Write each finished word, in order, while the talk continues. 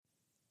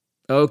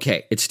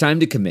Okay, it's time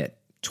to commit.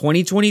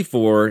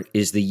 2024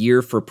 is the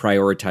year for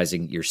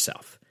prioritizing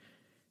yourself.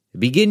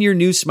 Begin your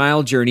new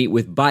smile journey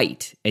with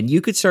Byte, and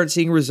you could start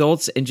seeing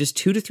results in just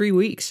 2 to 3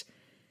 weeks.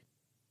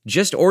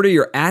 Just order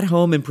your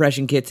at-home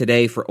impression kit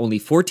today for only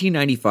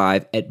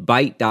 $14.95 at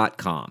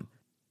Byte.com.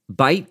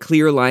 Byte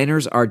clear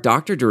liners are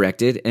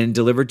doctor-directed and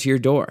delivered to your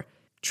door.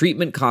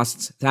 Treatment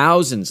costs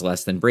thousands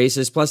less than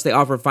braces, plus they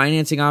offer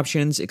financing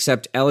options,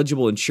 accept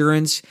eligible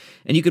insurance,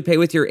 and you could pay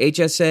with your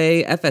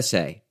HSA,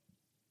 FSA.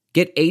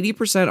 Get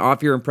 80%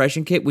 off your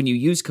impression kit when you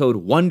use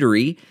code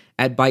WONDERY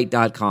at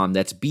Byte.com.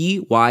 That's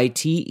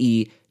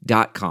BYTE.com.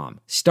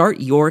 Start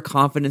your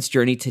confidence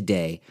journey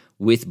today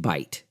with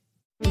Byte.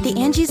 The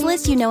Angie's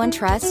List you know and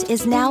trust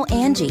is now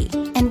Angie,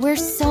 and we're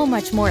so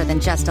much more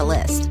than just a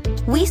list.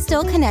 We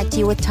still connect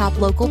you with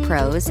top local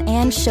pros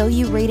and show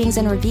you ratings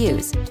and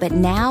reviews, but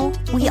now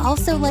we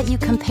also let you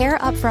compare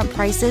upfront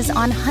prices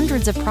on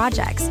hundreds of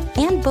projects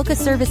and book a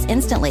service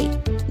instantly.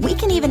 We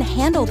can even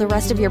handle the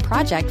rest of your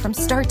project from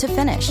start to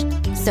finish.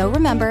 So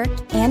remember,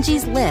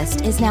 Angie's List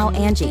is now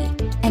Angie,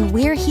 and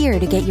we're here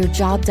to get your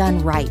job done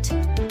right.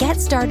 Get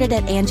started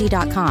at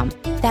Angie.com.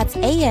 That's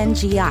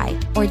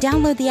ANGI, or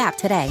download the app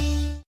today.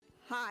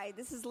 Hi,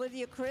 this is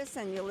Lydia Chris,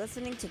 and you're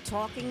listening to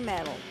Talking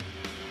Metal.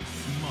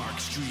 Mark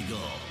Strigl,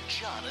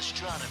 John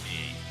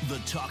Astronomy, the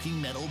Talking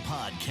Metal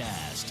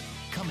Podcast,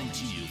 coming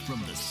to you from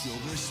the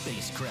Silver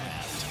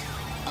Spacecraft.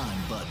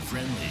 I'm Bud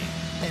Friendly,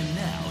 and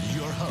now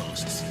your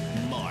hosts,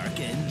 Mark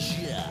and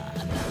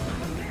John.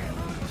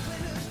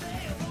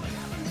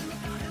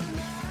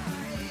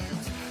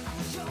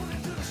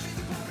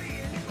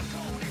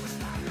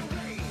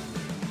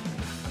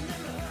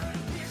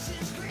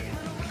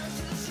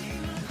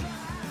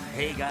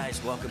 Hey guys,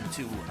 welcome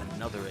to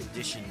another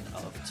edition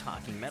of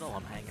Talking Metal.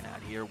 I'm hanging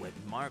out here with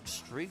Mark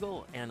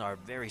Strigl and our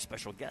very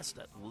special guest,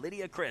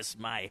 Lydia Chris,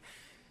 my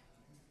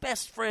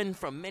best friend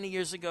from many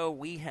years ago.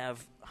 We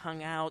have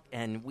hung out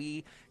and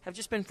we have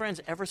just been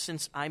friends ever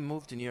since I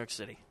moved to New York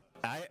City.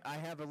 I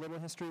have a little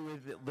history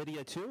with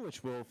Lydia, too,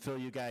 which we'll fill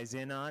you guys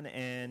in on.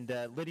 And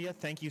Lydia,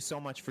 thank you so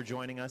much for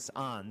joining us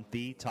on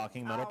the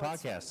Talking Metal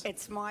Podcast.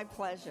 It's my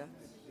pleasure.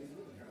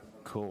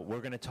 Cool.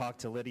 We're going to talk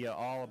to Lydia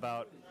all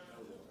about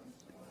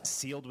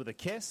Sealed with a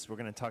Kiss. We're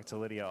going to talk to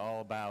Lydia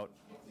all about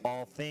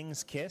all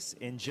things Kiss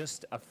in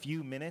just a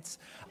few minutes.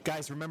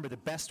 Guys, remember, the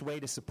best way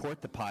to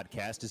support the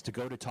podcast is to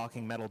go to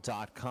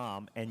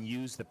TalkingMetal.com and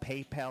use the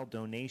PayPal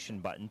donation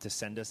button to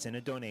send us in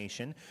a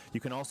donation. You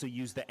can also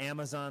use the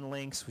Amazon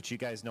links, which you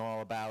guys know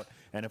all about.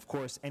 And, of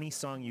course, any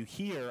song you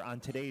hear on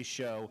today's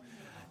show,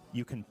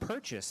 you can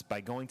purchase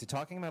by going to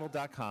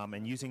TalkingMetal.com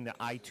and using the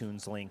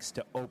iTunes links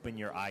to open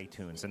your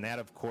iTunes. And that,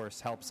 of course,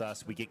 helps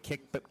us. We get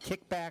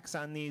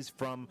kickbacks on these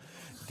from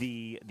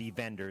the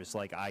vendors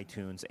like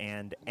iTunes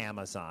and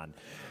Amazon.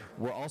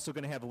 We're also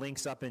going to have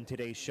links up in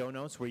today's show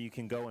notes where you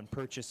can go and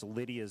purchase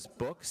Lydia's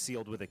book,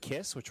 Sealed with a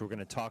Kiss, which we're going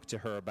to talk to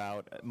her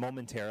about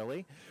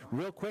momentarily.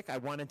 Real quick, I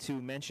wanted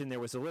to mention there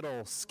was a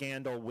little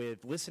scandal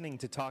with listening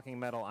to Talking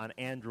Metal on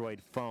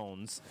Android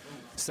phones.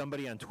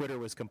 Somebody on Twitter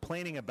was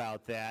complaining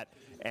about that,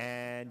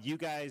 and you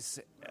guys,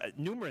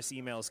 numerous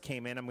emails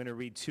came in. I'm going to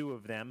read 2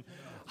 of them.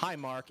 Hi,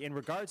 Mark. In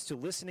regards to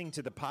listening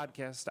to the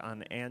podcast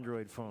on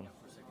Android phone.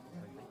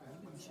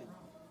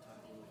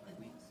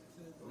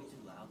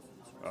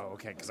 Oh,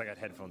 okay, because I got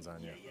headphones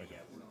on. Yeah.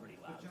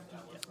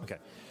 Okay.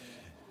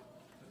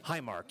 Hi,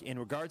 Mark. In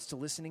regards to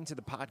listening to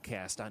the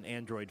podcast on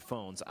Android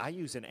phones, I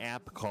use an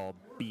app called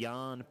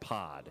Beyond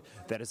Pod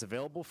that is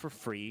available for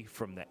free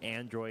from the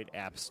Android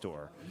App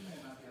Store.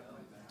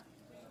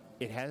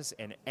 It has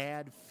an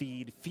ad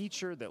feed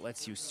feature that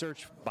lets you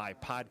search by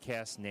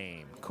podcast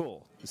name.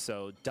 Cool.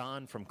 So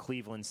Don from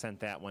Cleveland sent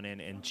that one in,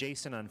 and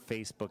Jason on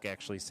Facebook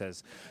actually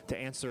says, to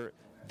answer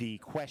the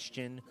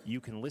question, you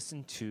can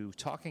listen to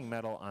Talking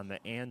Metal on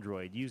the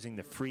Android using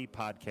the free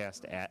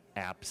podcast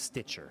app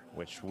Stitcher,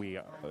 which we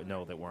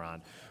know that we're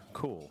on.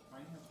 Cool.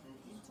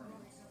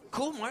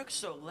 Cool, Mark.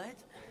 So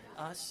let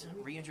us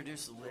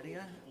reintroduce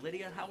Lydia.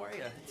 Lydia, how are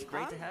you? It's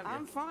great to have you.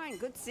 I'm fine.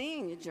 Good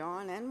seeing you,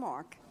 John and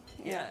Mark.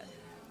 Yeah.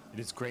 It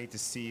is great to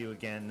see you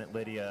again,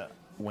 Lydia.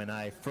 When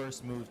I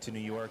first moved to New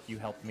York, you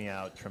helped me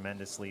out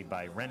tremendously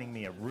by renting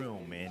me a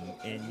room in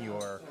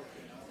your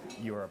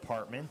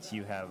apartment.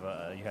 You had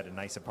a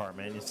nice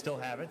apartment. You still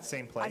have it,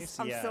 same place.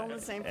 I'm still in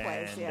the same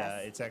place. And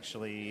yes. it's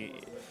actually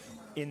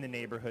in the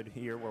neighborhood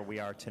here where we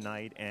are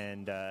tonight.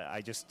 And I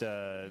just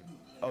owe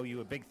you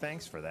a big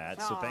thanks for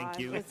that. So thank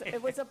you.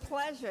 It was a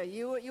pleasure.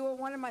 You were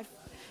one of my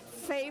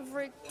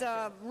favorite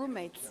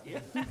roommates. Yeah.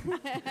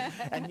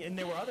 and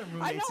there were other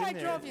roommates. I know in I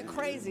there. drove you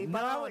crazy,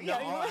 but I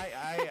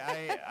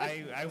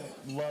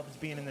loved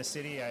being in the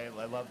city. I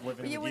loved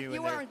living with you.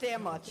 You weren't there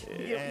much.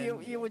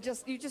 You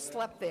just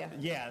slept there.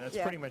 Yeah, that's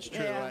pretty much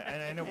true. Yeah.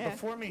 And I know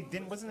before me,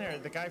 wasn't there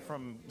the guy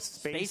from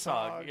Space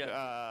Hog,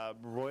 Hog,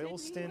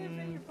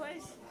 Royalston? Your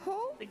place?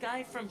 Who? The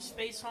guy from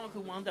Space Hog who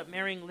wound up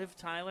marrying Liv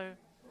Tyler.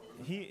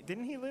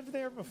 Didn't he live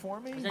there before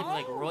me? Is that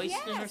like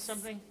Royston or yes.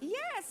 something?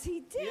 Yes,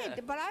 he did.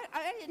 Yeah. But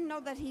I didn't know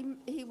that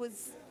he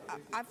was.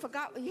 I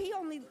forgot.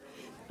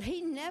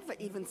 He never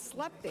even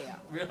slept there.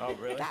 Oh,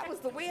 really? That was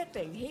the weird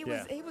thing. He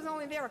was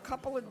only there a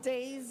couple of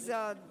days.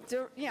 I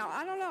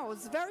don't know. It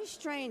was very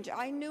strange.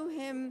 I knew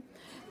him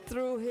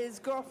through his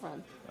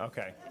girlfriend,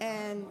 Okay.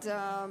 and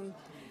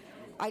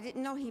I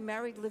didn't know he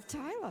married Liv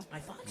Tyler. I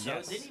thought so.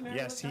 Yes. Did he marry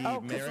Yes, her? he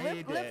Because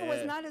married. Liv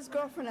was not his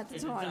girlfriend at the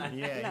time.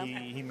 Yeah, No.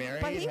 he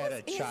married, But he had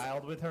was- a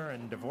child with her,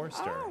 and divorced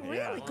her. Oh,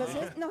 Yeah. really? Because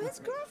his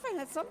girlfriend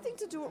had something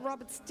to do with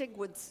Robert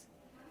Stigwood's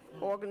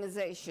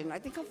organization. I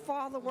think her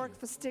father worked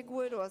for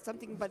Stigwood or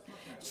something, but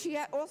she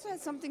also had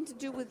something to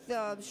do with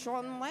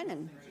Sean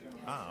Lennon.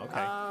 Ah, okay.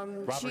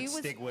 Robert she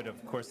was- Stigwood,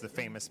 of course, the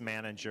famous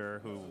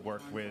manager who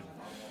worked with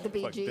The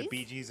Bee the Gees.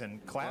 Bee Gees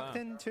and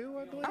Clapton too,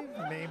 I believe.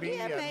 Maybe.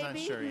 Yeah, I'm maybe, not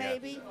sure.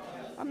 maybe.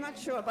 I'm not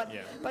sure, but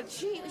Yeah. but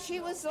she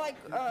was like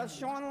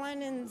Sean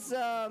Lennon's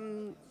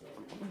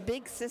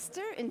big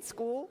sister in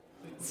school.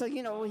 So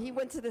he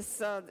went to this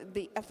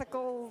the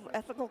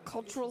ethical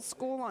cultural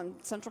school on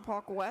Central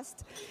Park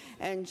West,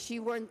 and she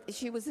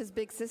was his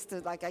big sister.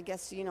 Like I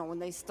guess when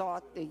they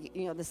start,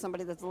 there's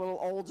somebody that's a little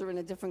older in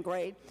a different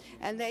grade,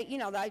 and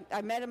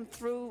I met her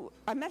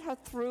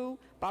through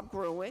Bob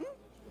Gruen,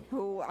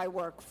 who I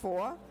work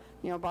for.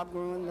 Bob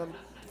Gruen, the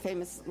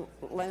famous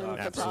Lennon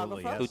Absolutely,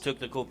 photographer. yes. Who took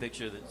the cool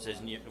picture that says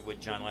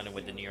with John Lennon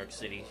with the New York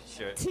City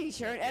shirt?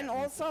 T-shirt, and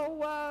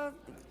also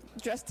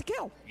Dressed to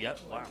Kill. Yep.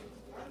 Wow.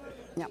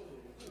 Yeah.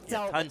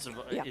 Yeah, So, tons of.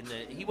 yeah.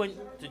 He went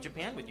to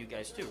Japan with you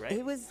guys too, right?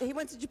 He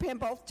went to Japan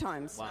both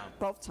times. Wow.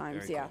 Both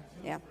times, Very yeah.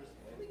 cool. Yeah.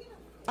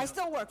 I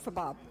still work for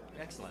Bob.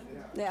 Excellent.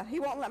 Yeah, he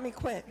won't let me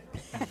quit.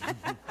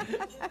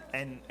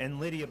 And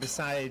Lydia,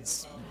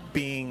 besides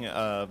being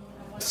a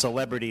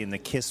celebrity in the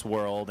Kiss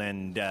world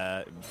and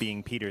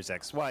being Peter's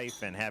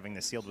ex-wife and having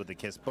the Sealed with a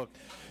Kiss book,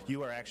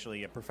 you are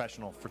actually a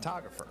professional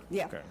photographer.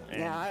 Yeah. Okay. And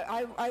Yeah,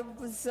 I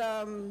was,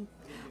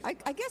 I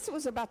guess it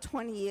was about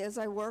 20 years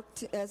I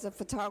worked as a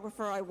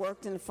photographer. I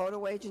worked in a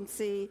photo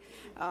agency.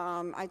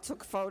 I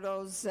took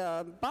photos.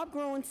 Bob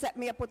Gruen set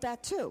me up with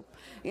that too.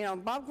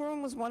 Bob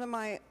Gruen was one of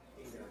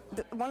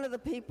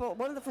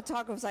the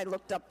photographers I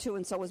looked up to,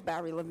 and so was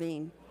Barry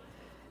Levine.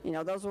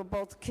 Those were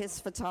both Kiss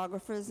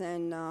photographers,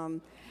 and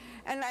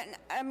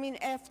I mean,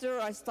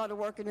 after I started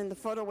working in the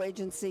photo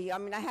agency, I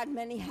mean, I had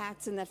many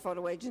hats in that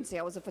photo agency.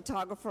 I was a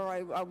photographer.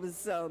 I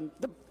was her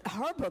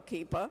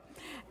bookkeeper,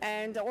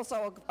 and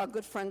also a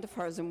good friend of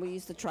hers, and we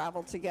used to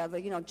travel together.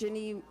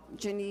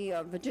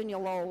 Virginia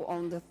Lowell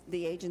owned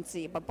the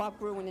agency, but Bob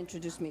Gruen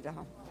introduced me to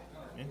her.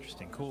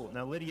 Interesting, cool.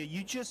 Now, Lydia,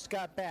 you just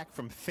got back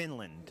from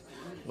Finland.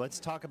 Let's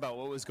talk about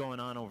what was going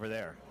on over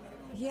there.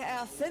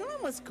 Yeah,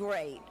 Finland was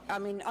great. I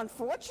mean,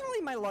 unfortunately,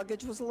 my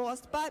luggage was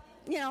lost, but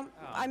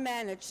I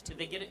managed. Did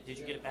they get it? Did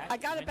you get it back? I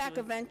got it back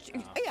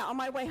eventually. Yeah, on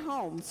my way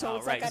home. So Oh,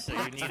 it's right, like so I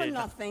you packed for needed-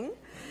 nothing.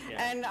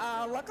 Yeah.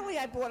 And luckily,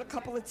 I bought a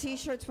couple of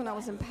T-shirts when I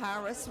was in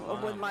Paris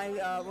with my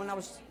when I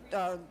was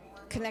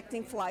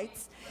connecting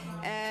flights,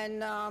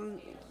 and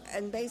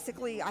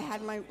basically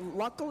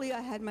luckily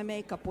I had my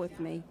makeup with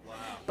me. Wow.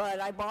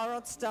 But I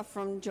borrowed stuff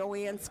from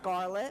Joanne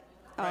Scarlett.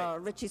 Right.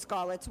 Richie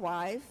Scarlett's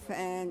wife,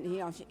 and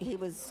he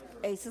was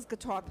Ace's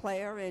guitar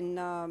player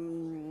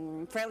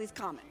in Fraley's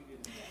Comet.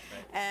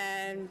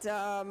 And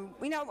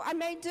I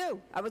made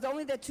do. I was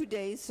only there 2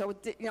 days, so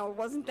it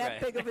wasn't that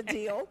Right. big of a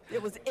deal.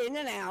 It was in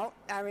and out.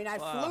 I mean, I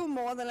Wow. flew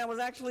more than I was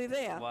actually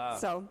there. Wow.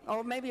 So,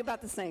 or maybe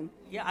about the same.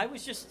 Yeah, I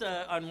was just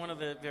on one of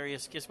the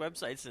various Kiss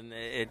websites, and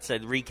it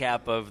said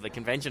recap of the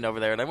convention over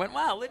there, and I went,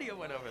 "Wow, Lydia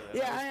went over there." That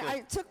was Yeah, cool. I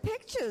took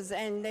pictures,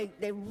 and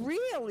they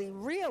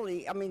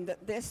really. I mean,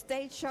 their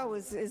stage show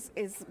is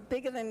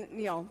bigger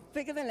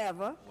than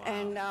ever,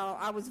 and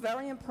I was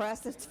very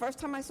impressed. It's the first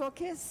time I saw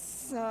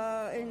Kiss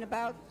in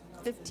about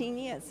 15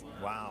 years.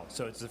 Wow.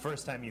 So it's the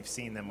first time you've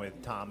seen them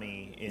with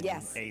Tommy in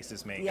Yes.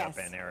 Ace's makeup Yes.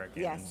 and Eric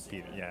Yes. and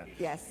Peter. Yeah.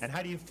 Yes. And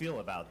how do you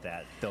feel about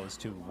that, those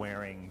two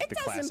wearing the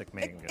doesn't- classic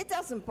makeup? It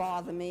doesn't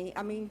bother me.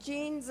 I mean,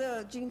 Gene's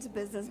a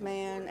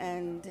businessman,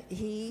 and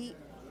he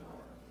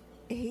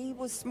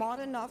was smart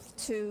enough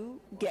to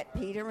get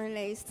Peter and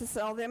Ace to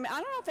sell them.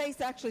 I don't know if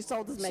Ace actually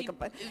sold his makeup,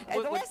 but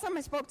the last time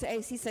I spoke to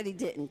Ace, he said he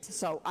didn't.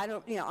 So I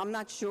don't, I'm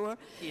not sure.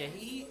 Yeah,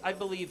 he, I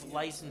believe,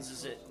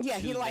 licenses it. Yeah, to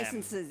he them.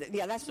 licenses it.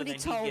 Yeah, that's So what he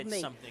then he told gets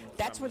me. something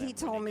That's from what he them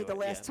when told they me do the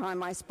it, last yeah.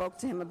 time I spoke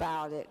to him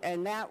about it,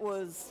 and that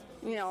was,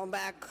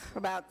 back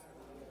about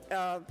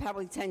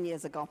probably 10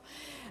 years ago.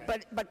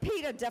 But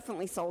Peter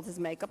definitely sold his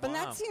makeup, and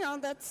Wow.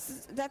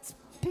 that's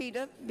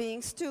Peter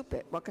being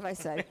stupid. What could I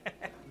say?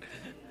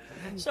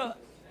 So,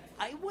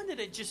 I wanted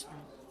to just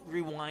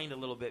rewind a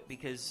little bit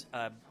because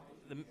I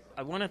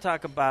want to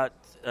talk about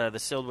the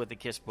Sealed with the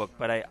Kiss book,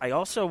 but I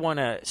also want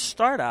to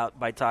start out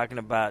by talking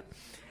about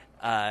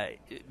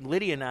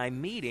Lydia and I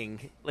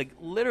meeting, like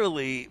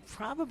literally,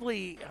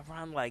 probably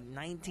around like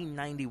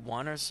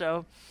 1991 or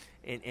so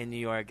in New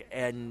York,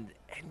 and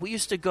we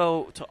used to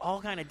go to all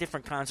kind of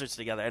different concerts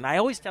together. And I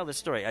always tell this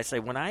story. I say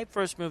when I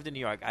first moved to New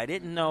York, I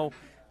didn't know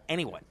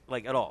anyone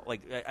like at all.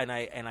 Like, and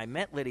I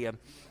met Lydia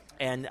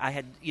and I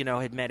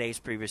had met Ace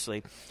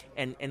previously,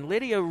 and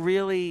Lydia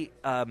really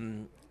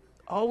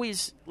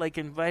always like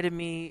invited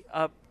me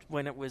up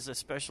when it was a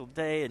special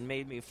day and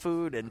made me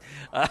food and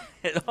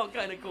all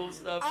kind of cool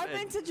stuff. I've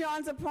been to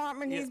John's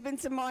apartment. He's been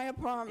to my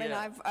apartment.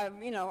 Yeah.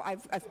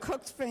 I've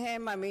cooked for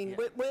him. I mean,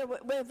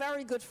 we're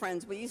very good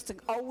friends. We used to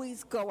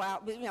always go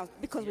out,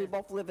 because we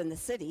both live in the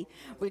city.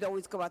 We'd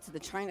always go out to the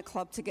China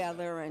Club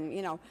together,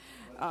 and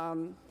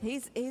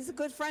he's a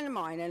good friend of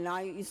mine. And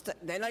I used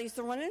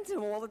to run into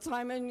him all the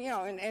time,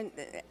 and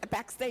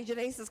backstage at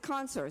Ace's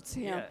concerts.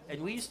 Yeah,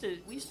 and we used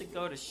to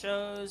go to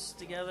shows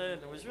together,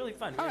 and it was really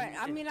fun. All right,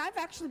 I mean, I've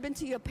actually been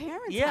to your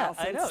parents' Yeah, house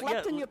I and know,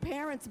 slept yeah. in your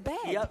parents' bed.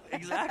 Yep,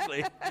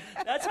 exactly.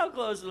 That's how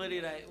close Lydia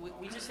and I.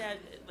 We just had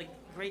like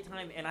a great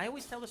time, and I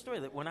always tell the story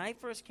that when I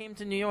first came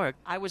to New York,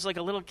 I was like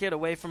a little kid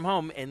away from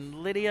home, and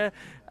Lydia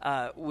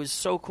was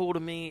so cool to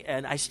me,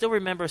 and I still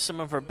remember some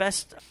of her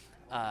best.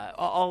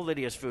 All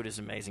Lydia's food is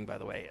amazing, by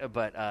the way.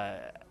 But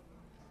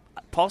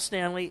Paul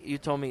Stanley, you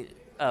told me,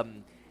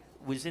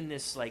 was in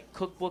this like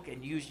cookbook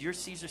and used your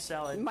Caesar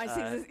salad. My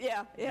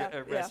Caesar,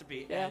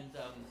 recipe. Yeah. And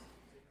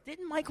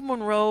didn't Michael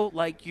Monroe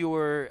like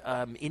your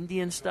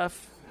Indian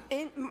stuff?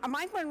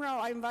 Mike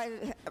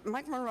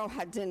Monroe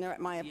had dinner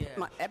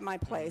at my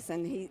place,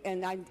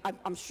 and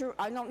I'm sure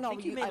I don't know. I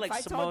think you made like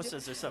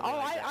samosas or something.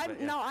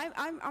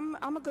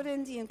 I'm a good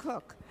Indian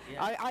cook.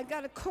 Yeah. I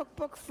got a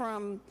cookbook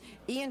from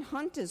Ian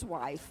Hunter's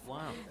wife.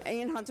 Wow.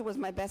 Ian Hunter was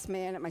my best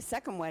man at my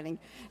second wedding,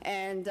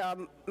 and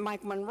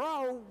Mike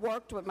Monroe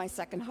worked with my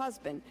second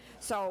husband.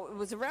 So it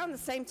was around the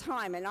same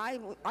time, and I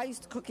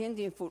used to cook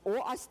Indian food,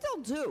 or I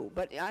still do,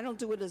 but I don't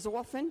do it as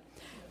often.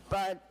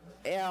 But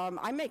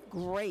I make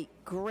great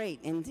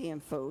Indian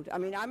food. I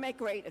mean, I make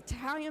great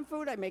Italian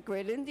food, I make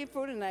great Indian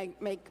food, and I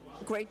make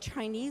great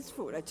Chinese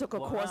food. I took a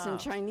course in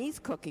Chinese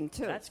cooking,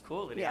 too. That's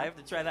cool, Lydia. Yeah. I have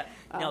to try that.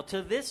 Now,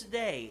 to this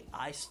day,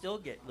 I still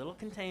get little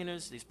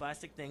containers, these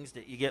plastic things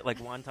that you get like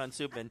wonton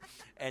soup in.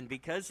 And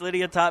because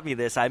Lydia taught me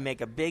this, I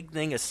make a big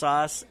thing of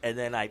sauce, and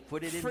then I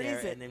put it in there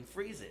and then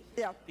freeze it.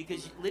 Yeah.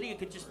 Because Lydia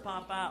could just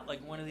pop out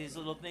like one of these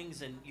little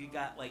things, and you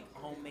got like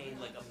homemade,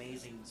 like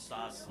amazing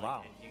sauce. Like,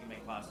 Wow. You can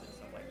make pasta and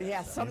stuff like that.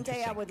 Yeah,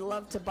 someday I would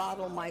love to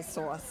bottle my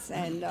sauce.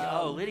 And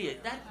Lydia,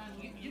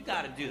 you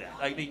got to do that.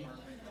 I mean,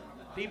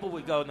 people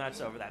would go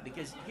nuts over that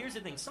because here's the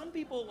thing: some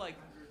people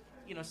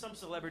some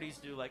celebrities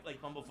do like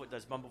Bumblefoot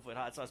does Bumblefoot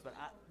hot sauce,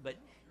 but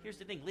here's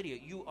the thing, Lydia,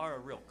 you are a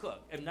real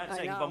cook. I'm not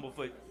saying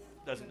Bumblefoot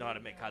doesn't know how to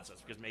make hot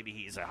sauce because maybe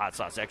he's a hot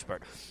sauce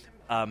expert.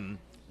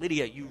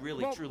 Lydia, you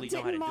really truly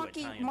know how to do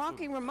Italian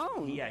Marky food.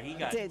 Ramone he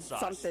did sauce.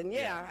 something,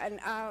 and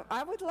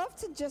I would love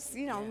to just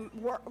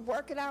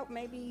work it out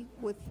maybe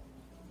with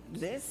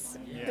this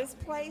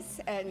place,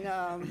 and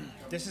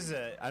This is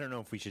I don't know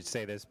if we should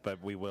say this,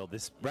 but we will.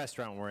 This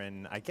restaurant we're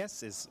in, I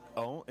guess, is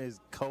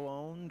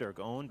co-owned or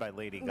owned by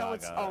Lady Gaga. No,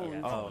 it's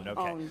owned. Owned,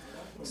 okay. Owned.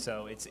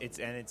 So it's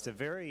a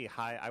very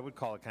high, I would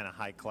call it kind of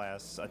high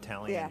class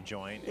Italian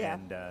joint,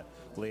 and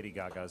Lady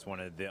Gaga is one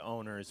of the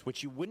owners,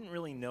 which you wouldn't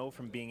really know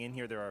from being in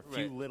here. There are a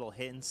few little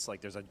hints,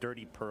 like there's a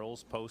Dirty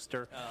Pearls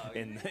poster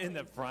in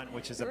the front,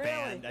 which is a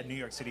band, a New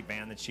York City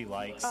band that she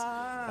likes.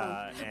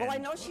 well, I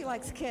know she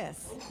likes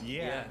Kiss.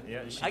 Yeah,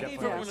 I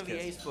gave her one of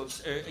the Ace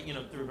books,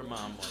 through her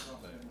mom.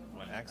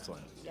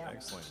 Excellent.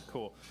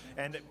 Cool.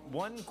 And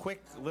one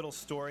quick little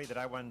story that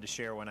I wanted to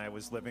share when I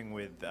was living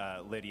with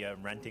Lydia,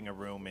 renting a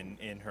room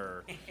in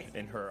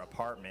her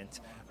apartment.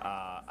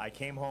 I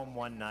came home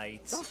one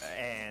night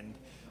and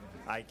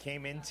I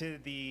came into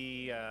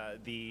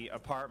the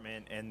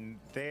apartment, and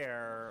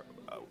there,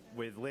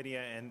 with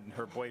Lydia and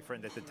her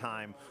boyfriend at the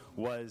time,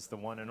 was the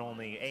one and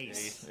only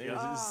Ace. He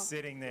was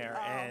sitting there,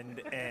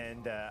 and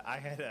I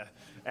had a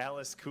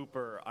Alice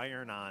Cooper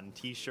iron-on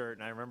T-shirt,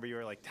 and I remember you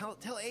were like,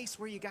 "Tell Ace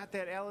where you got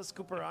that Alice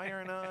Cooper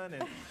iron-on,"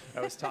 and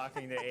I was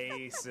talking to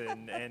Ace,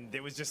 and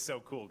it was just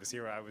so cool because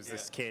here I was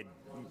this kid,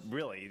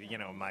 really,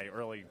 my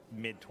early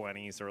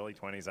mid-20s, early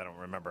 20s, I don't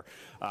remember,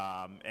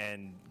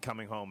 and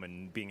coming home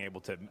and being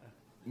able to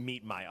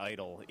meet my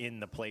idol in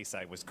the place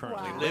I was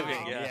currently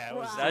living. Yeah, it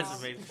was that's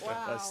amazing.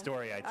 A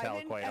story I tell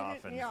quite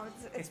often.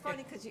 It's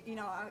funny because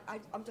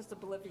I'm just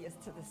oblivious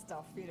to this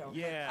stuff.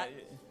 Yeah.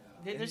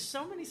 There's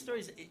so many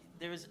stories.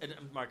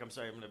 Mark, I'm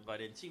sorry, I'm going to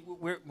butt in. See,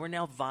 we're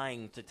now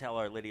vying to tell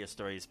our Lydia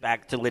stories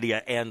back to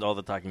Lydia and all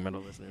the Talking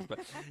Metal listeners. But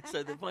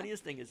so the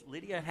funniest thing is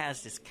Lydia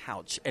has this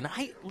couch, and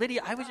I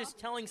was just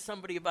telling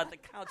somebody about the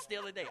couch the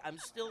other day. I'm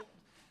still,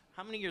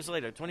 how many years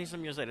later,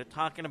 20-some years later,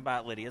 talking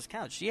about Lydia's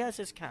couch. She has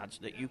this couch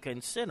that you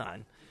can sit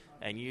on,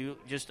 and you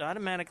just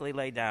automatically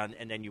lay down,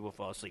 and then you will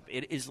fall asleep.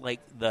 It is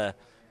like the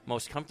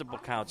most comfortable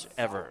couch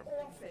ever.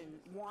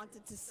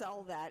 Wanted to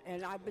sell that,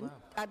 and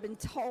I've been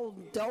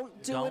told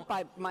don't do it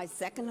by my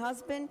second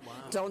husband,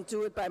 don't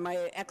do it by my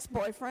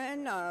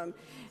ex-boyfriend,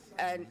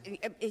 and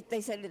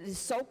they said it is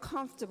so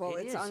comfortable,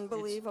 it's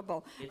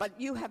unbelievable. But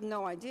you have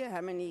no idea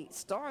how many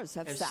stars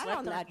have sat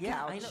on that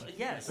couch. I know.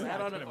 Yes,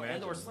 sat on it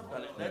and or slept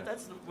on it.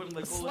 That's one of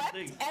the coolest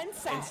things. And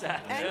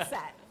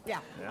sat. Yeah.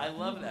 I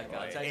love that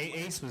couch.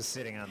 Ace was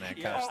sitting on that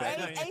couch.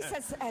 Ace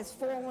has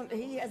fallen.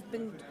 He has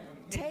been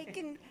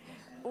taken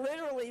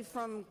literally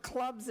from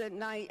clubs at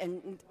night,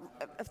 and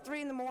at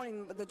 3 in the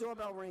morning the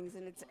doorbell rings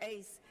and it's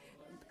Ace.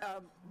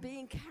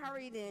 Being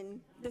carried in,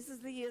 this is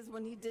the years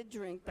when he did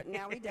drink, but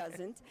now he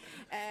doesn't,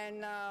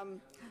 and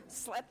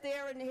slept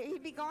there, and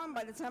he'd be gone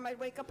by the time I'd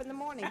wake up in the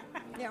morning.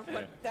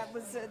 But that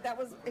was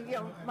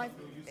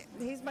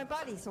he's my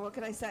buddy, so what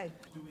could I say?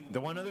 The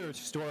one other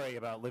story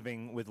about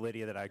living with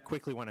Lydia that I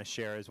quickly want to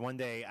share is one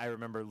day I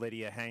remember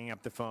Lydia hanging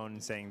up the phone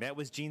and saying, that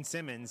was Gene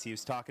Simmons. He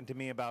was talking to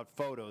me about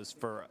photos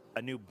for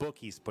a new book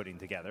he's putting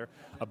together,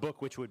 a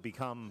book which would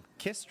become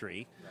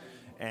Kisstory.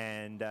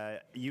 And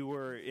you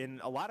were in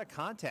a lot of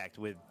contact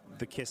with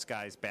the KISS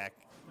guys back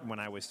when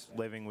I was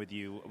living with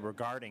you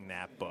regarding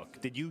that book.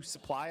 Did you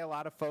supply a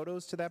lot of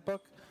photos to that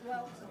book?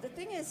 Well, the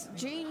thing is,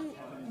 Gene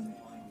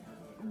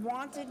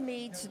wanted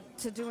me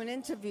to do an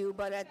interview,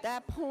 but at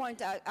that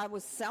point I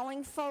was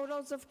selling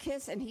photos of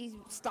KISS, and he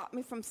stopped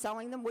me from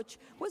selling them, which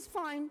was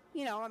fine.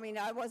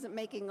 I wasn't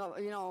making,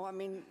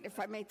 if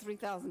I made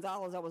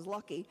 $3,000, I was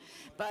lucky.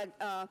 But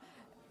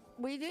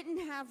we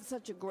didn't have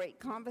such a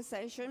great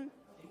conversation.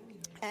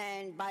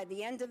 And by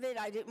the end of it,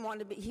 I didn't want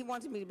to be. He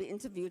wanted me to be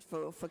interviewed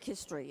for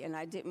Kisstory, and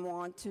I didn't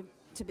want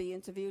to be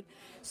interviewed.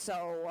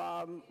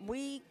 So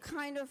we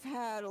kind of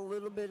had a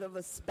little bit of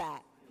a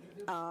spat.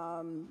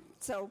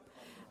 But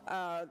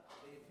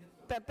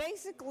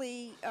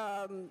basically,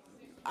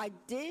 I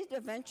did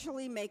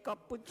eventually make up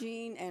with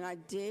Gene, and I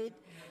did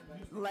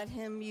let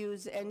him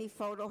use any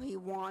photo he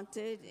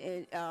wanted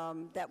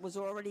that was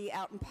already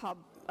out in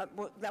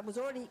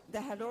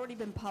that had already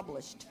been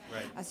published.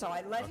 Right. So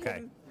I let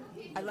him,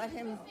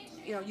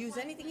 use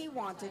anything he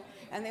wanted,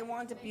 and they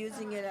wound up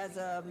using it as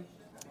a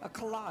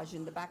collage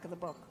in the back of the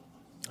book.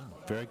 Oh,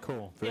 very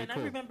cool. Very and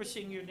cool. I remember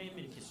seeing your name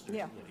in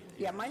Kisstory.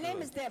 Yeah, my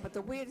name is there, but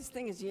the weirdest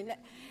thing is,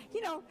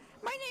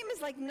 my name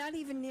is like not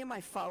even near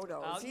my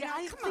photos.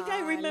 I think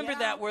I remember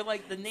that, where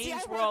like the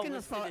names were all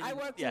listed. I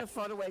worked in a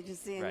photo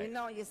agency, and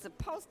you're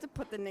supposed to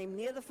put the name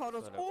near the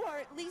photos, or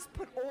at least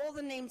put all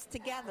the names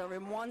together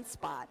in one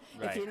spot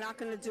if you're not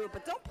going to do it.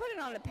 But don't put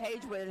it on a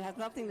page where it has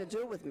nothing to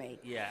do with me.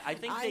 Yeah, I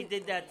think they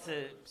did that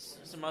to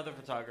some other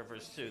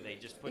photographers too. They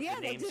just put the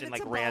names in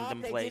like Bob,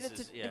 random places. They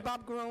did it to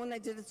Bob Groen. They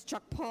did it to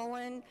Chuck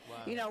Pullen.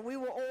 Wow. We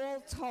were all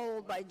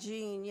told by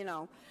Gene,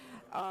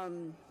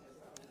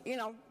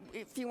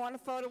 if you want a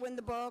photo in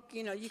the book,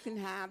 you can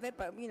have it,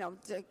 but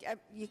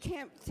you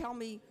can't tell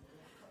me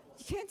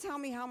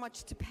how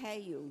much to pay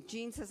you.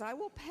 Gene says, I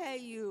will pay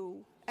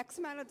you X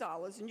amount of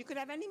dollars, and you could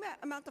have any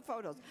amount of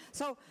photos.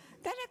 So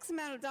that X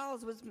amount of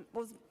dollars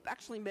was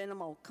actually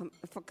minimal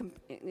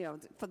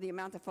for the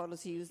amount of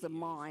photos he used of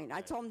mine.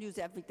 I told him to use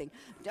everything.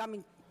 I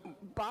mean,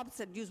 Bob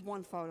said use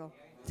one photo.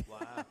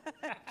 Wow.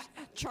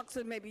 Chuck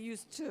said maybe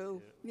use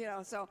 2.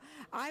 So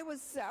I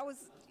was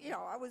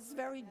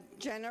very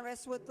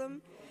generous with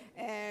them,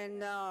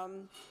 and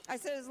I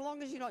said as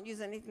long as you don't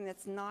use anything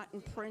that's not in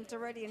print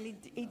already, and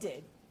he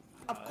did.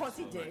 Of course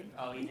he did.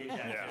 Oh, he did.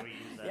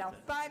 Yeah,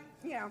 but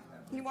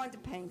he wanted to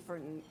pay for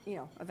it,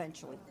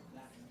 eventually.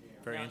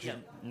 Very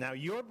interesting. Now,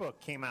 your book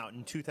came out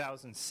in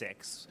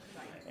 2006,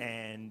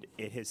 and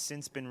it has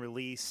since been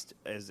released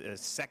as a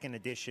second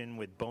edition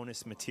with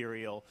bonus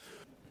material.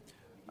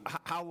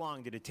 How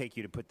long did it take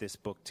you to put this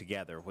book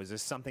together? Was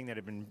this something that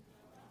had been,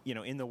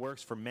 in the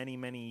works for many,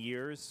 many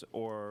years,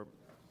 or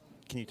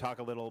can you talk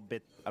a little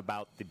bit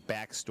about the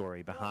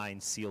backstory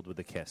behind Sealed with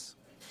a Kiss?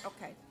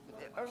 Okay.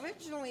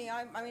 Originally,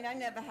 I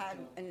never had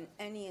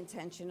any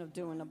intention of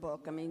doing a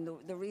book. I mean,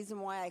 the reason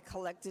why I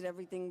collected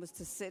everything was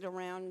to sit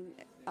around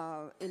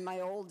in my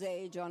old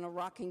age on a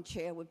rocking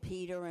chair with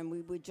Peter, and we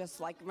would just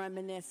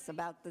reminisce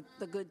about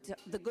the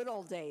good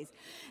old days.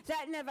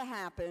 That never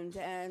happened,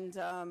 and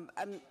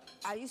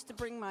I used to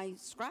bring my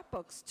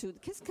scrapbooks to the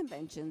KISS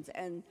conventions,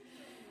 and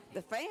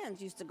the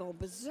fans used to go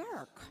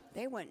berserk.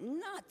 They went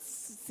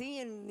nuts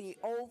seeing the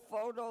old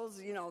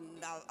photos,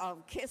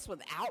 of KISS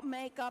without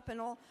makeup and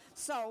all.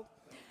 So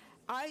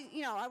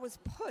I was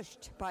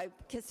pushed by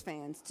KISS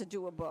fans to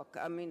do a book.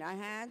 I mean, I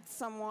had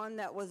someone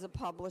that was a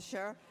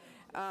publisher.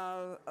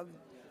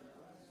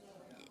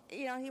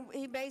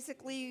 He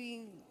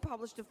basically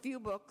published a few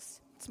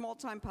books,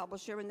 small-time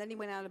publisher, and then he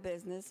went out of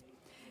business.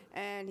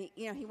 And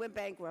he went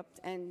bankrupt,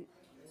 and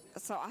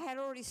so I had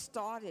already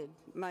started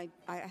I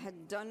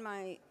had done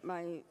my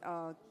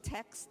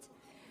text,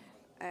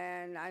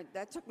 and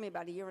that took me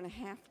about a year and a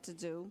half to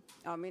do.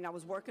 I mean, I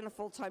was working a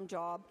full-time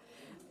job.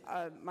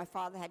 My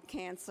father had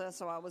cancer,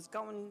 so I was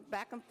going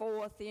back and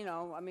forth,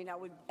 I mean, I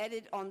would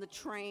edit on the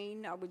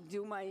train. I would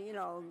do my,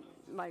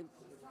 my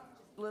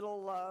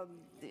little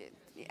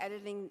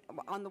editing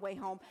on the way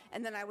home,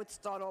 and then I would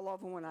start all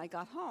over when I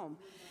got home.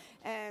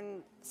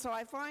 And so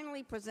I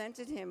finally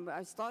presented him.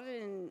 I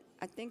started in,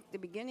 I think, the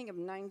beginning of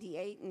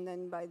 98, and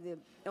then by the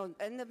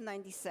end of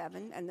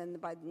 97, and then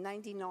by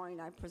 99,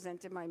 I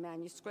presented my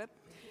manuscript.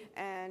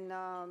 And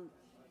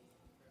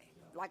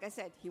like I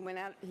said, he went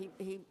out.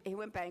 He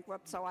went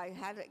bankrupt, so I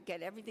had to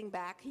get everything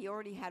back. He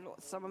already had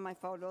some of my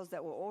photos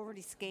that were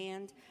already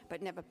scanned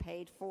but never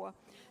paid for.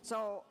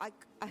 So I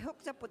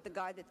hooked up with the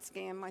guy that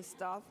scanned my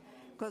stuff,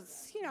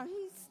 because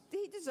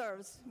he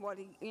deserves what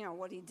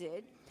he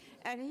did,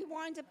 and he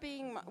wound up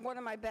being one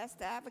of my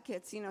best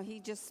advocates. He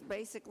just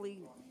basically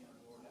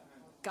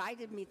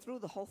guided me through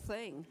the whole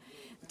thing.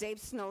 Dave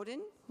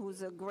Snowden,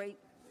 who's a great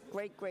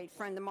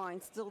friend of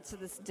mine still to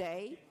this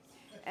day,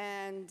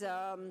 and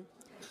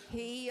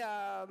he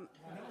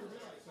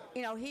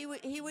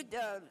would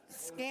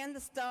scan the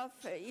stuff,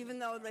 even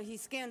though he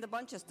scanned a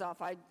bunch of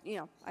stuff. I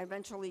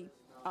eventually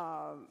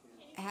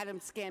had him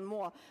scan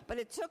more, but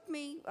it took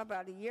me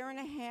about a year and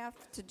a half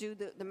to do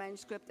the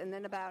manuscript, and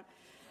then it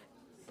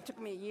took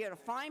me a year to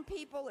find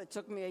people. It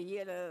took me a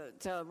year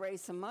to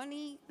raise some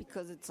money,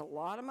 because it's a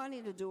lot of money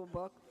to do a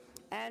book.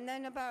 And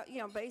then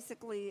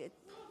basically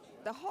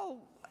the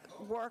whole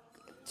work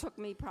took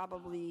me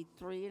probably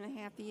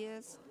 3.5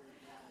 years.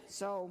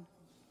 So,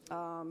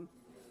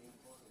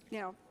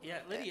 Yeah,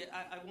 Lydia,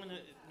 I want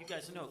you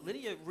guys to know,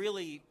 Lydia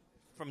really,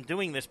 from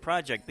doing this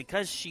project,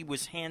 because she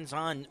was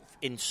hands-on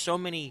in so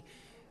many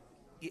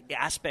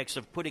aspects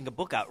of putting a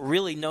book out,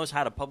 really knows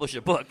how to publish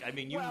a book. I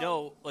mean,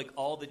 like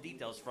all the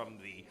details, from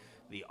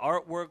the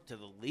artwork to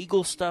the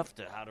legal stuff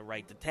to how to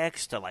write the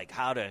text to like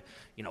how to,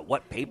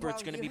 what paper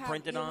it's going to be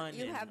printed on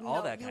and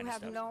all that kind of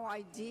stuff. You have no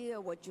idea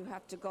what you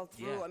have to go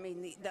through. Yeah. I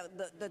mean,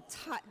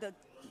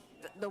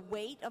 the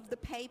weight of the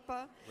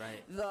paper,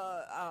 right?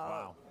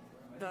 Wow.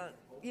 The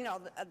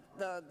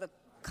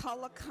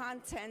color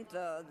content,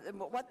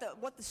 what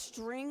the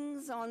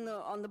strings on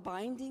the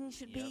binding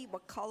should be,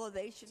 what color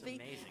they should be.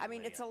 Amazing, I mean,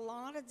 Lydia. it's a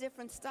lot of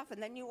different stuff,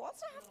 and then you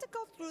also have to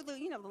go through the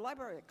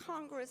Library of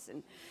Congress,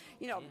 and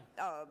you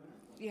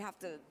have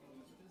to.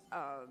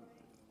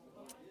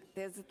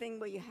 There's a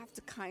thing where you have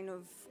to kind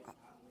of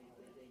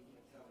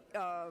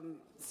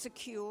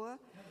secure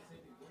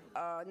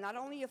not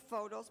only your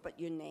photos but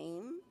your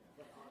name,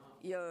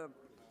 your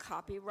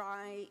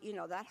copyright,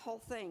 that whole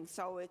thing.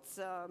 So it's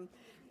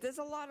there's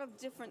a lot of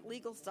different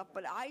legal stuff,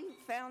 but I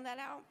found that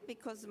out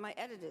because my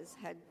editors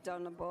had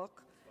done a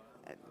book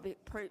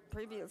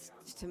previous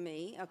to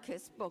me, a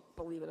KISS book,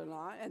 believe it or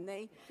not, and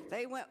they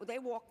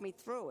walked me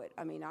through it.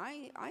 I mean,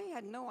 I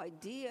had no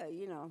idea,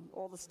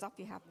 all the stuff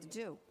you have to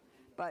do,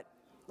 but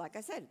like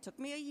I said, it took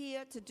me a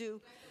year to do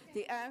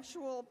the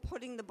actual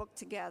putting the book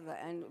together,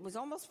 and it was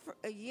almost for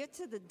a year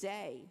to the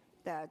day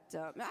that,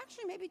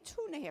 actually maybe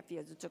 2.5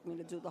 years it took me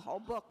to do the whole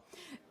book,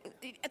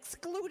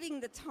 excluding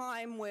the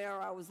time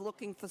where I was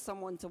looking for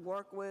someone to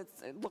work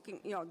with,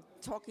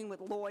 talking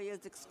with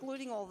lawyers,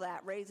 excluding all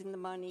that, raising the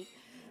money.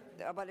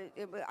 But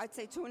I'd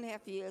say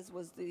 2.5 years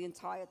was the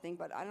entire thing,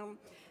 but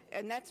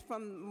and that's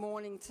from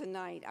morning to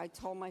night. I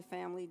told my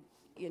family,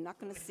 you're not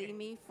going to see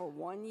me for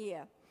 1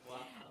 year. Wow.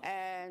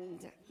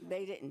 And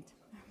they didn't.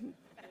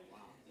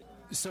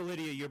 So,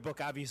 Lydia, your book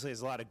obviously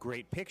has a lot of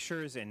great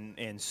pictures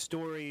and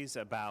stories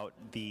about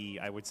the,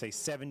 I would say,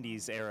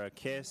 70s era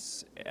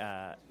KISS.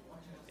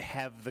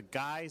 Have the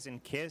guys in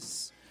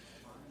KISS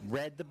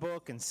read the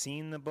book and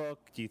seen the book?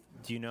 Do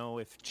you know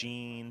if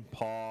Gene,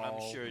 Paul, I'm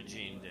sure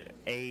Gene did,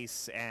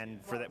 Ace, and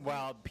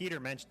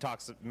Peter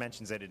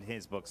mentions it in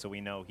his book, so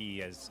we know he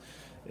has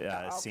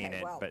seen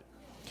it. Well, but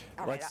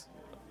let's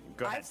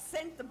go ahead. I've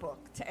sent the book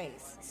to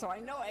Ace, so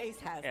I know Ace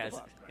has the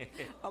book.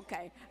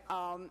 Okay.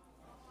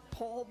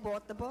 Paul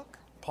bought the book.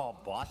 Paul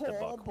bought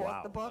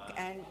the book,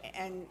 and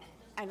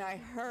I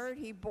heard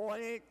he bought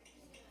it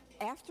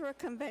after a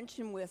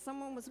convention where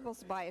someone was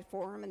supposed to buy it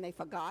for him and they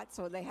forgot,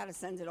 so they had to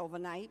send it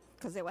overnight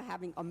because they were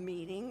having a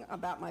meeting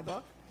about my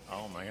book.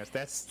 Oh my gosh,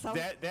 that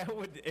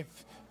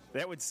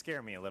would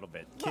scare me a little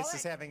bit. KISS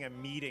is having a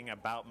meeting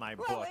about my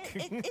book.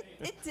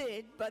 It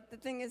did, but the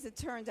thing is, it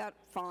turned out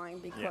fine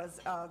because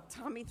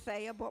Tommy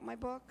Thayer bought my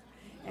book.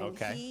 And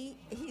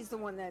he's the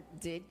one that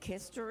did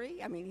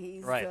Kisstory. I mean,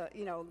 he's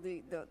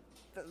the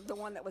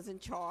one that was in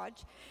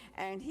charge.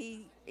 And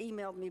he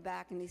emailed me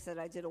back and he said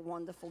I did a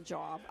wonderful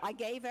job. I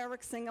gave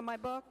Eric Singer my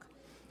book.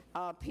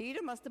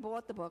 Peter must have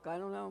bought the book. I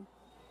don't know.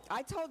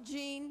 I told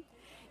Gene,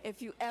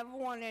 if you ever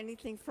want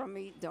anything from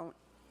me, don't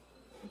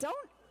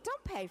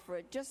pay for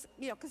it. Just,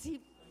 because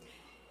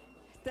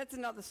that's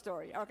another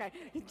story. Okay.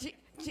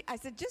 I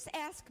said, just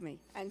ask me.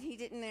 And he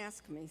didn't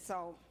ask me.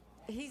 So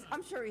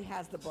I'm sure he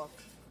has the book.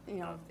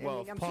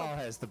 If Paul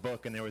has the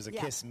book and there was a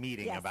KISS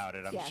meeting about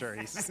it, I'm sure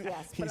he's seen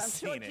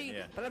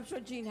it. But I'm sure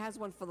Gene has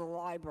one for the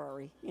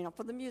library,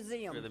 for the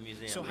museum.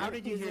 So how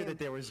did you hear that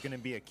there was going to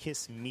be a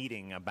KISS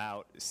meeting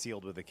about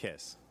Sealed with a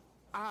Kiss?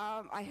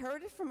 I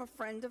heard it from a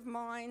friend of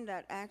mine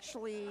that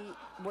actually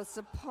was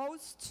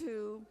supposed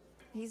to,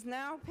 he's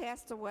now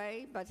passed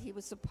away, but he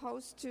was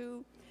supposed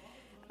to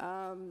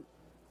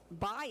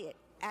buy it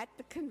at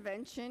the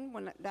convention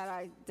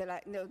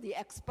the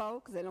expo,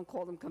 because they don't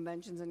call them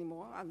conventions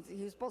anymore.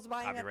 He was supposed to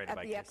buy it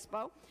at the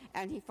expo,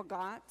 and he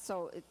forgot.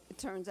 So it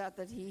turns out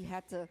that he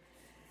had to.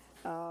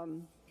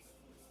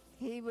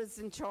 He was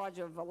in charge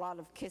of a lot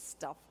of KISS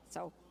stuff,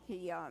 so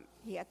he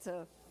had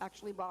to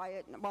actually buy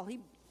it. Well, he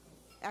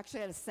actually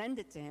had to send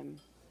it to him.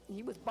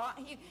 He was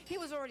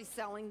already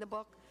selling the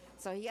book,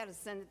 so he had to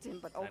send it to him,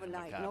 but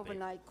overnight. And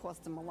overnight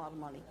cost him a lot of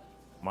money.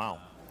 Wow.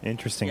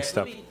 Interesting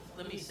stuff.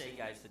 Let me say,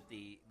 guys, that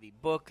the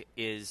book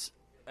is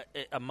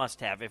a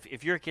must-have.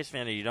 If you're a Kiss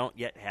fan and you don't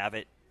yet have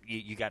it,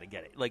 you got to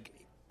get it. Like,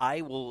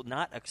 I will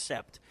not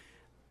accept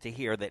to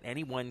hear that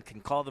anyone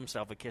can call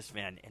themselves a Kiss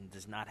fan and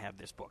does not have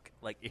this book.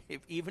 Like,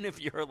 even if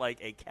you're like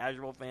a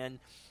casual fan,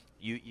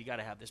 you got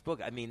to have this book.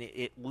 I mean,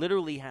 it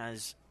literally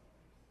has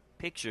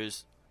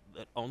pictures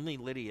that only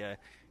Lydia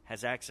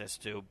has access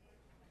to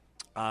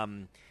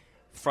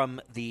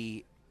from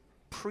the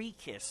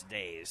pre-Kiss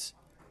days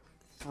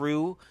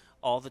through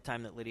all the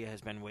time that Lydia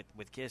has been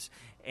with Kiss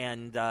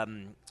and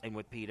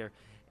with Peter.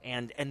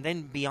 And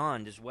then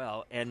beyond as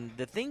well. And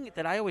the thing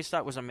that I always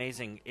thought was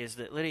amazing is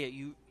that, Lydia,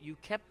 you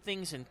kept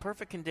things in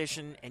perfect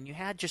condition, and you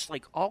had just,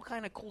 like, all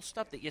kind of cool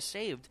stuff that you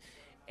saved.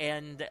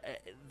 And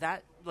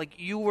that, like,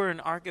 you were an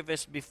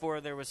archivist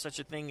before there was such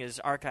a thing as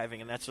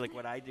archiving, and that's, like,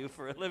 what I do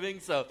for a living.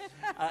 So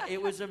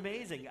it was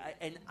amazing.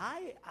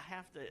 I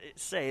have to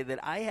say that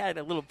I had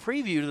a little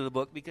preview to the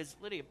book because,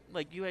 Lydia,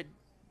 like, you had,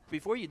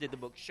 before you did the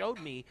book,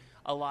 showed me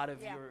a lot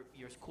of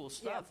your cool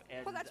stuff. Yeah.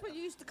 And Well, that's when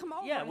you used to come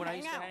over. yeah, and when I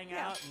hang used to out. hang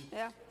Yeah. out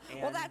Yeah.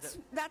 Well,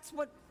 and- that's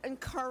what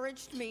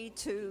encouraged me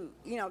to,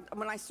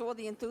 when I saw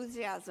the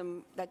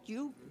enthusiasm that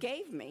you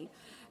gave me,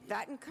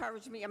 that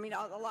encouraged me. I mean,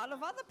 a lot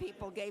of other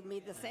people gave me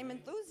the same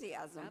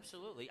enthusiasm.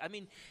 Absolutely. I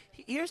mean,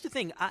 here's the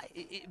thing.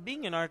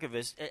 Being an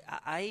archivist,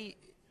 I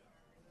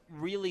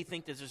really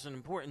think that there's an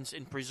importance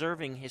in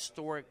preserving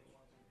historic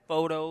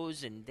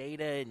photos and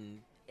data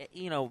and,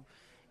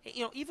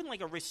 even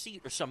like a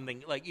receipt or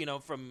something, like,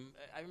 from,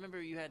 I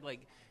remember you had,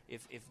 like,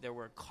 if there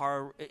were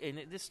car,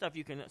 and this stuff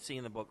you can see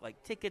in the book,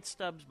 like ticket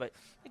stubs, but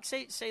like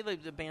say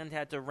the band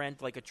had to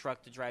rent like a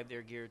truck to drive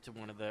their gear to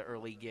one of the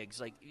early gigs,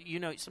 like,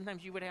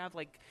 sometimes you would have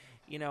like,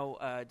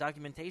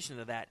 documentation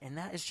of that, and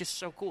that is just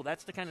so cool.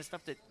 That's the kind of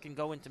stuff that can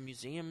go into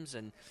museums,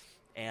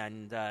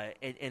 and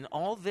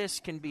all this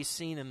can be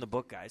seen in the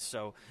book, guys.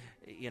 So,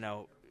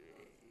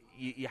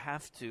 you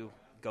have to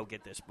go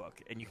get this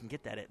book, and you can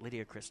get that at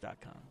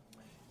LydiaChris.com.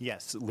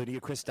 Yes,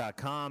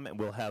 LydiaChris.com.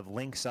 We'll have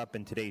links up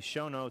in today's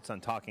show notes on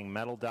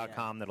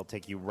TalkingMetal.com. That'll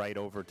take you right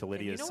over to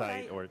Lydia's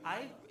site.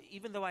 I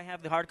even though I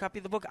have the hard copy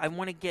of the book, I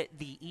want to get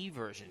the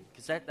e-version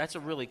because that's a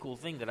really cool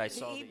thing that I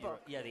saw.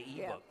 e-book. The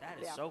e-book. That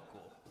is so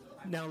cool.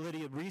 Now,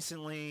 Lydia,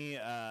 recently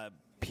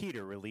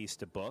Peter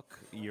released a book,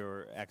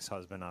 your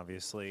ex-husband,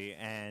 obviously,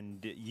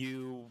 and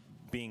you,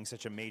 being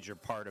such a major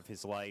part of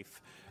his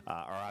life,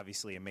 are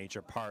obviously a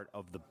major part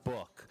of the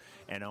book.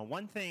 And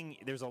one thing,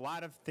 there's a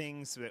lot of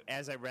things that,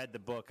 as I read the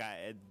book,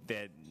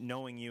 that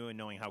knowing you and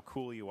knowing how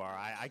cool you are,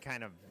 I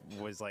kind of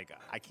was like,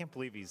 I can't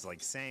believe he's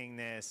like saying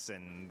this,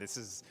 and this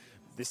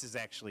is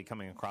actually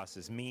coming across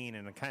as mean,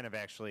 and it kind of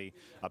actually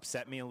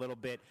upset me a little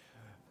bit.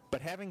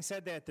 But having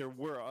said that, there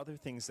were other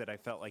things that I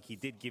felt like he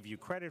did give you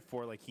credit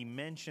for. Like he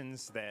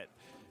mentions that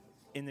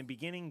in the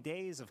beginning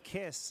days of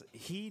Kiss,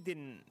 he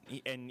didn't,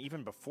 and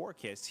even before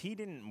Kiss, he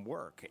didn't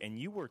work, and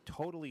you were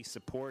totally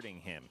supporting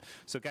him.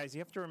 So guys, you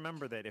have to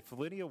remember that if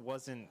Lydia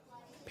wasn't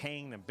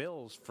paying the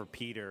bills for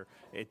Peter,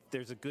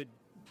 there's a good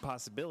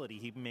possibility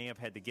he may have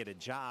had to get a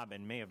job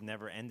and may have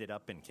never ended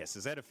up in Kiss.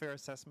 Is that a fair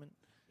assessment?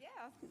 Yeah,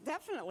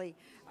 definitely.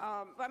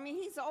 I mean,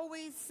 he's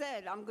always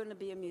said, I'm going to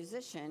be a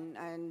musician,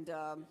 and,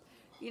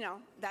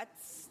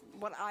 that's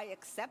what I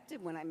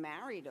accepted when I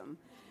married him.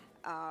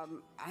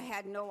 I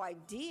had no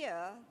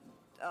idea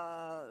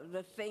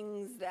the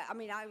things that, I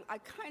mean, I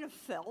kind of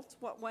felt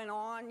what went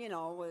on,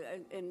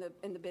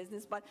 in the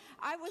business, but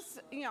I was,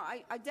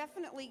 I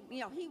definitely,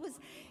 he was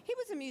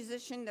a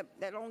musician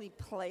that only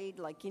played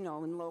like,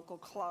 in local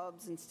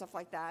clubs and stuff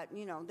like that.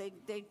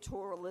 They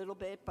tour a little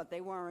bit, but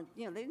they weren't,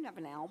 they didn't have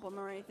an album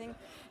or anything.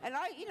 And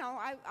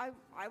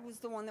I was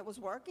the one that was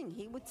working.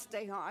 He would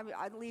stay home.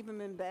 I'd leave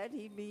him in bed.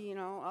 He'd be,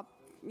 up,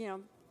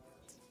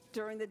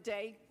 during the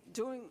day,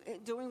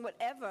 doing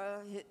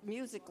whatever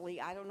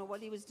musically. I don't know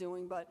what he was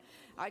doing, but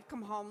I'd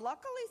come home.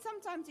 Luckily,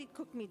 sometimes he'd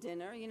cook me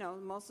dinner.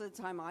 Most of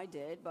the time I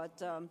did.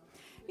 But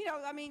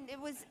I mean, it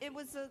was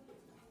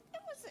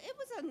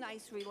a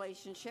nice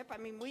relationship. I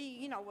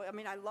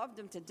mean, I loved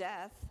him to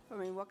death. I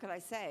mean, what could I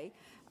say?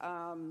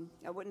 I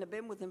wouldn't have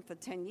been with him for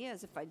 10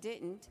 years if I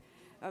didn't.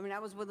 I mean, I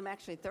was with him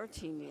actually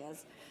 13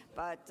 years,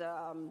 but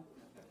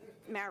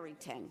married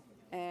 10.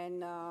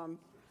 And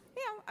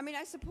I mean,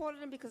 I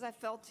supported him because I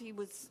felt he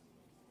was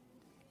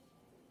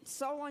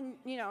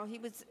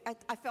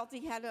I felt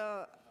he had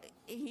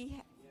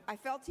I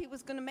felt he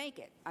was going to make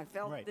it. I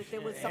felt that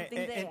there was something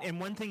there. And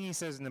one thing he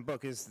says in the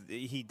book is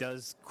he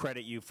does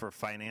credit you for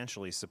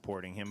financially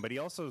supporting him, but he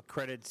also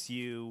credits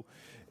you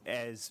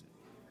as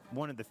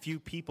one of the few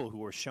people who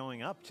were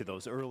showing up to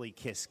those early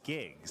Kiss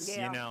gigs,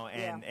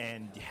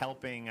 and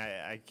helping,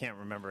 I can't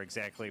remember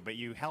exactly, but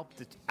you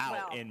helped it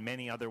out in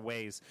many other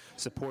ways,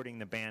 supporting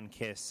the band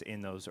Kiss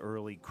in those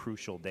early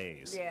crucial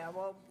days. Yeah,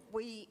 well,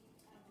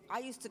 I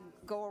used to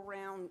go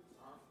around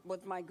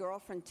with my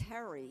girlfriend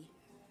Terry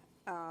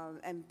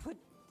and put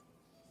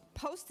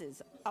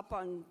posters up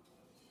on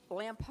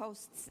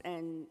lampposts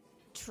and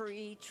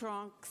tree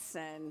trunks,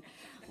 and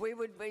we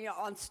would be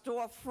on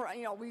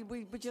storefront.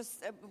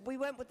 We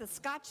went with the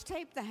Scotch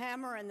tape, the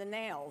hammer, and the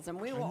nails, and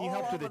we were And you all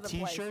helped over with the the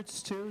place.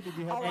 T-shirts too? Did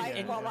you help? Oh,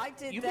 I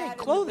did You that. made in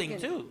the clothing,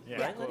 beginning. too,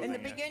 Yeah, right? clothing, In the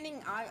yeah.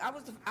 beginning,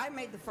 I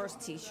made the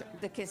first T-shirt,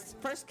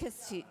 first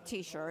Kiss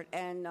T-shirt,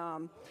 and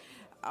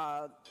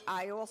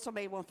I also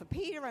made one for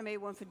Peter. I made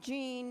one for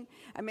Gene.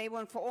 I made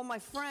one for all my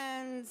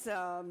friends.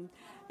 I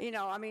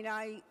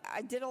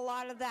did a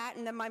lot of that,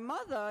 and then my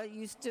mother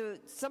used to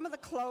some of the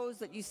clothes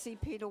that you see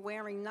Peter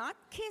wearing, not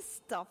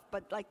Kiss stuff,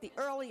 but like the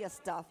earlier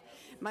stuff.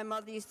 My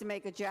mother used to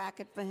make a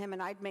jacket for him,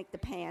 and I'd make the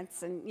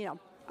pants, and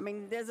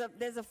there's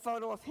a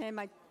photo of him.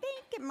 I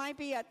think it might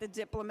be at the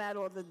Diplomat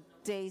or the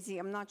Daisy.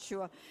 I'm not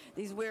sure.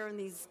 He's wearing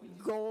these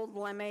gold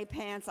lame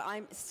pants.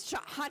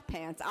 Hot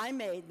pants. I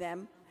made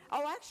them.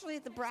 Oh, actually,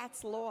 at the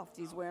Bratz Loft,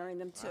 he's wearing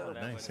them too. Oh,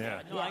 Nice,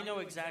 yeah. No, I know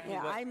exactly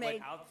Yeah, what I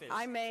outfits.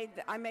 I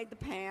made the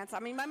pants. I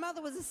mean, my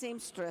mother was a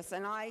seamstress,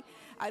 and I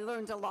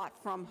learned a lot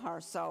from her.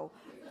 So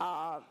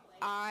I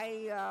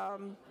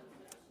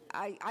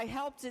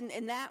helped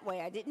in that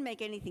way. I didn't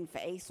make anything for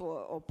Ace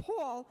or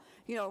Paul.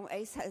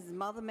 Ace has his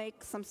mother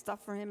make some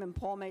stuff for him, and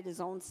Paul made his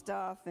own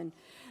stuff. And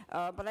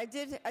but I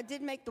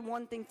did make the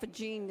one thing for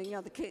Gene.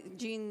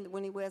 Gene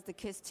when he wears the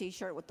Kiss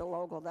T-shirt with the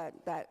logo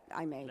that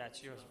I made.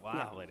 That's yours.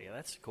 Wow, Lydia,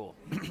 that's cool.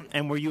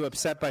 And were you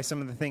upset by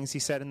some of the things he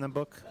said in the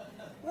book?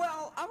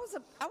 Well, I was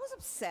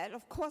upset.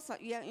 Of course,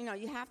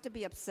 you have to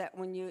be upset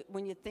when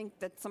you think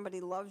that somebody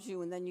loves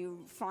you and then you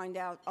find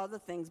out other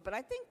things. But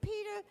I think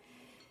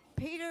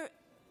Peter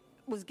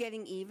was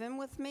getting even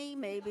with me,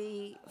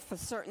 maybe for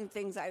certain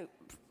things I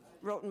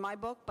wrote in my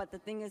book. But the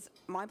thing is,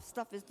 my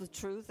stuff is the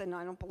truth, and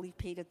I don't believe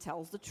Peter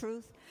tells the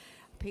truth.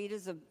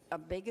 Peter's a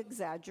big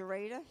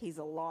exaggerator. He's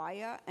a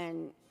liar,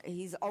 and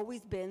he's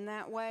always been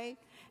that way.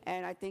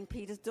 And I think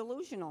Peter's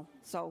delusional.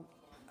 So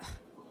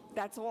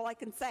that's all I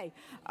can say.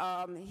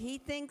 He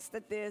thinks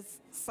that there's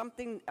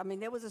something. I mean,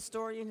 there was a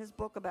story in his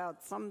book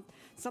about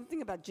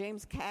something about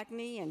James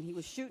Cagney, and he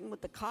was shooting with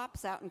the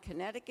cops out in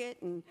Connecticut.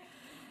 And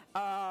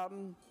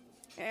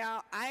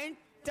I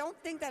don't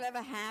think that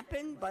ever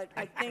happened, but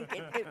I think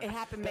it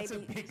happened maybe.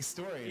 That's a big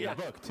story in the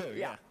book too.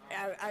 Yeah.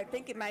 I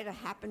think it might have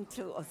happened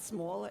to a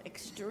smaller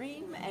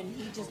extreme, and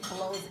he just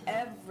blows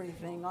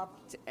everything up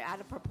out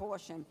of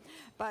proportion.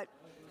 But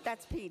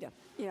that's Peter.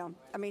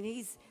 I mean,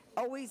 he's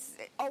always.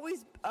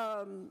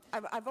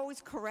 I've always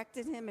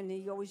corrected him, and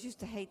he always used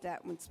to hate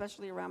that,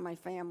 especially around my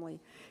family.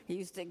 He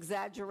used to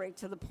exaggerate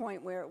to the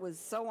point where it was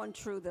so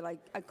untrue that I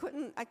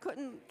couldn't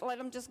let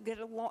him just get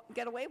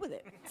away with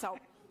it. So.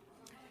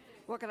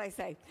 What can I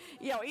say?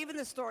 Even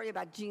the story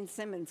about Gene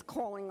Simmons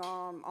calling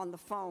on the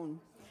phone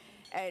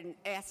and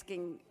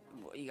asking,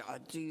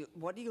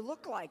 what do you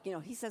look like?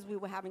 He says we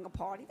were having a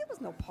party. There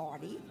was no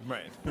party.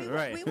 Right. We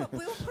Right. were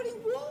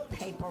putting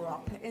wallpaper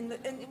up, and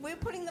we were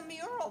putting the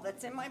mural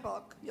that's in my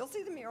book. You'll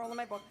see the mural in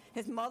my book.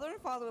 His mother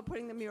and father were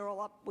putting the mural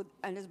up,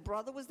 and his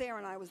brother was there,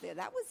 and I was there.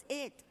 That was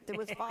it. There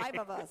was 5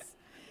 of us.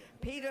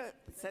 Peter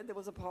said there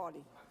was a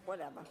party.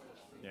 Whatever.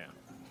 Yeah.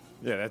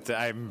 Yeah,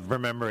 I'm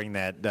remembering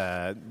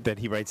that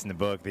he writes in the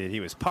book that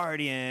he was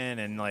partying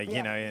and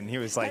and he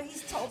was like. But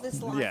he's told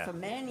this lie for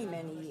many,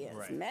 many years.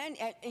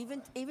 Right.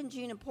 Even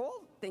Gene and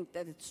Paul think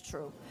that it's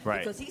true, Right.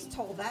 Because he's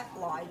told that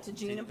lie to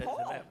Gene and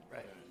Paul.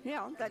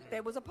 Right. That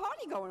there was a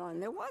party going on.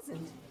 There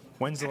wasn't.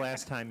 When's the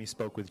last time you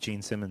spoke with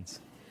Gene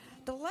Simmons?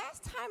 The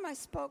last time I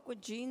spoke with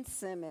Gene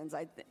Simmons,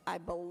 I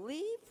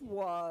believe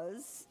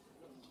was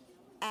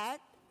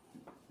at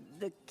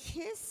the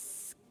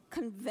Kiss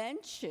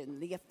convention,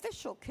 the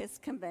official Kiss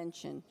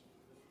convention.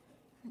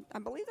 I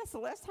believe that's the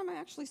last time I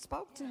actually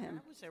spoke to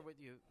him. I was there with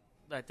you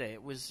that day.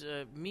 It was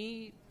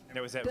me.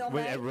 That was at Bill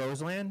May? at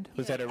Roseland.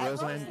 Was that at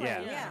Roseland?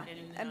 Yeah.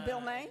 And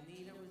Bill May.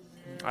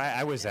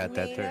 I was at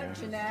that Nina,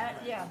 too.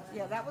 Jeanette, yeah.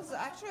 That was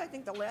actually, I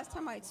think, the last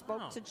time I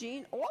spoke to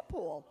Gene or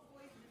Paul.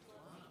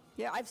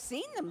 Yeah, I've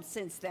seen them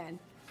since then,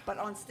 but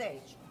on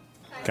stage.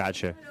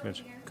 Gotcha.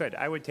 Good.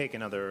 I would take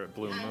another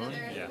Blue Moon.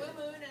 There's Yeah. Blue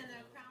Moon and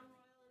the Crown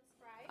Royal and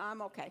Sprite.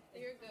 I'm okay.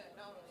 You're good.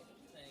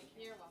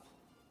 You're welcome.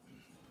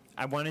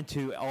 I wanted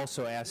to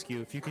also ask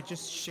you if you could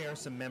just share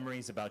some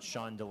memories about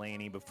Sean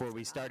Delaney before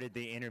we started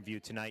the interview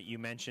tonight. You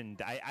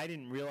mentioned I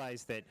didn't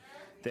realize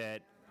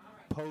that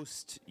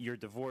post your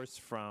divorce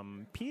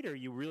from Peter,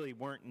 you really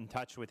weren't in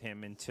touch with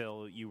him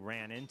until you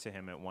ran into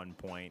him at one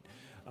point.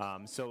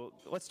 So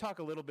let's talk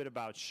a little bit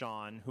about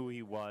Sean, who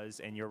he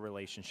was, and your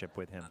relationship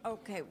with him.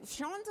 Okay,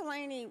 Sean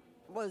Delaney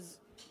was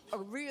a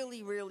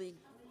really, really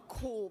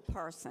cool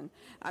person.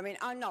 I mean,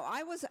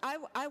 I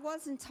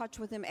was in touch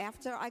with him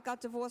after I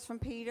got divorced from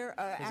Peter.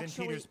 Because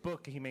Actually, in Peter's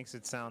book, he makes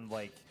it sound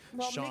like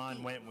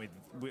Sean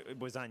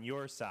was on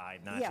your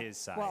side, not his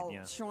side. Well,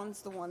 yeah.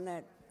 Sean's the one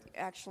that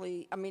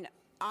actually. I mean,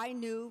 I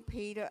knew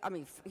Peter. I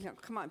mean,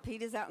 come on,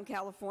 Peter's out in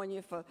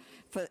California for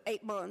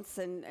 8 months,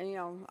 and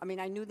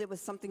I knew there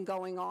was something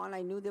going on.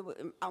 I knew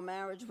our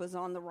marriage was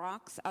on the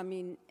rocks. I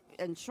mean,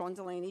 and Sean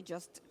Delaney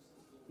just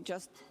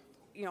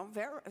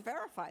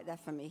verified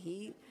that for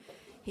me.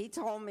 he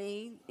told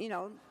me,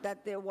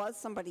 that there was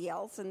somebody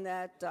else and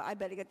that I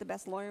better get the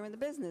best lawyer in the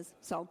business.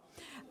 So,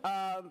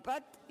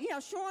 but,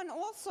 Sean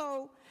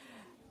also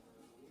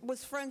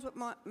was friends with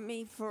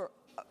me for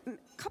a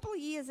couple of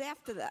years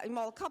after that.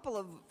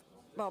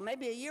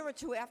 Maybe a year or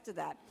two after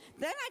that.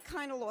 Then I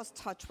kind of lost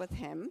touch with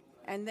him.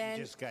 And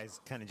then guys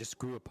kind of just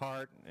grew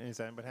apart. Is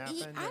that what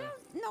happened? I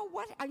don't know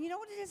what. You know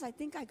what it is? I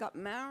think I got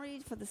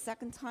married for the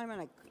second time,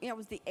 and it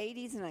was the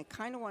 '80s, and I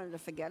kind of wanted to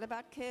forget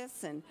about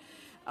Kiss, and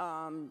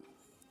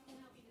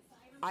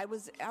I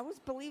was,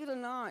 believe it or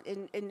not,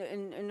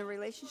 in a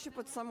relationship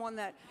with someone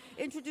that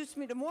introduced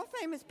me to more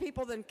famous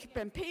people than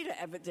Peter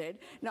ever did.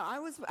 Now, I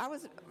was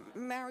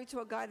married to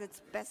a guy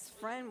that's best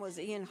friend was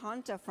Ian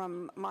Hunter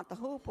from Mott the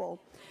Hoople,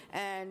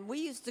 and we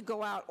used to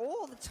go out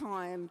all the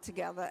time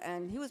together,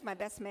 and he was my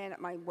best man at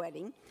my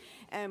wedding,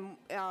 and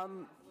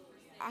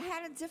I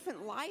had a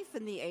different life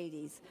in the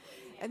 80s.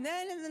 And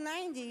then in the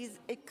 90s,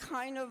 it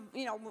kind of,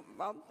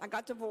 I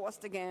got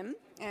divorced again,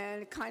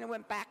 and it kind of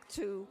went back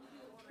to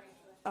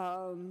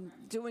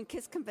doing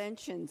Kiss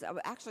conventions.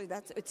 Actually,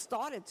 it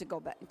started to go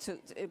back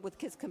with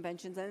Kiss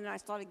conventions, and then I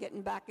started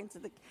getting back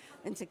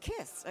into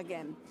Kiss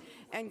again.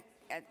 And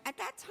at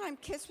that time,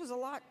 Kiss was a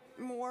lot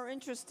more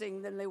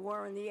interesting than they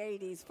were in the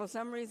 80s. For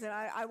some reason,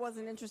 I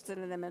wasn't interested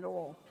in them at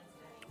all.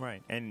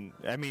 Right, and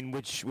I mean,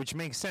 which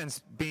makes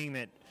sense, being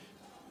that,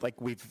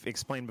 like we've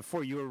explained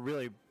before, you were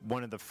really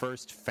one of the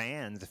first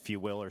fans, if you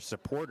will, or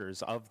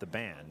supporters of the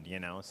band,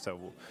 so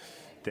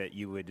that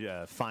you would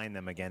find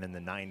them again in the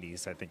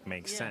 90s, I think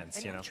makes sense,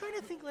 I'm trying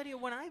to think, Lydia,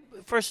 when I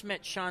first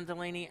met Sean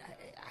Delaney,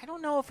 I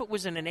don't know if it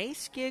was in an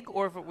Ace gig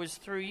or if it was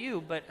through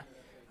you, but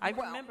I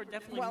remember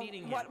definitely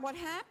meeting him. What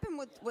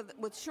happened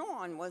with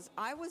Sean was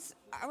I was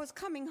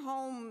coming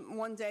home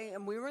one day,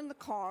 and we were in the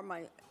car,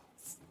 my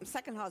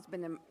second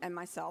husband and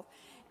myself,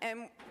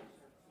 and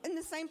in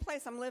the same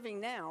place I'm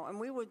living now, and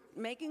we were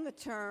making a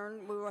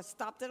turn. We were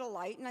stopped at a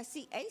light, and I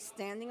see Ace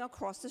standing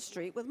across the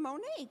street with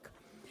Monique.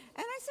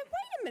 And I said,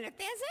 wait a minute,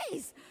 there's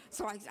Ace.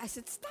 So I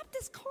said, stop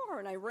this car.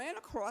 And I ran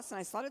across, and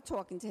I started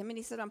talking to him, and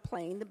he said, I'm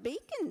playing the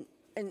Beacon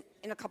in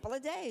a couple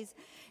of days.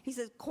 He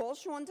said, call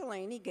Sean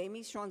Delaney. He gave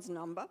me Sean's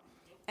number,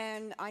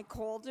 and I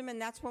called him,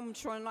 and that's when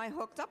Sean and I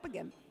hooked up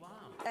again. Wow.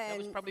 And that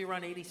was probably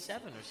around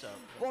 87 or so.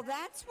 Well,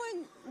 that's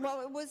when,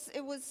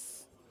 it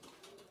was,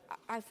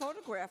 I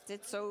photographed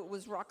it, so it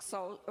was Rock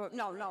Soul.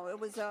 No, it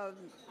was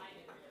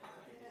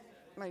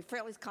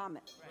Fraley's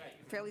Comet. Right.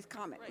 Fraley's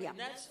Comet, right. Yeah. And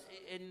that's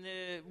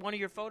one of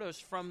your photos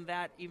from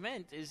that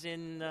event is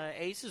in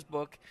Ace's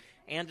book,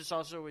 and it's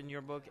also in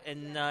your book,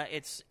 and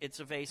it's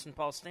of Ace and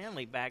Paul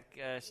Stanley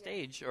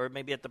backstage, or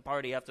maybe at the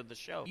party after the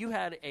show. You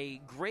had a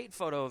great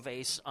photo of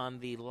Ace on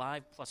the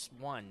Live Plus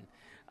One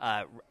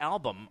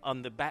album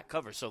on the back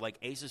cover, so like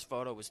Ace's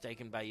photo was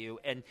taken by you,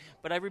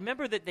 but I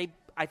remember that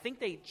I think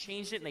they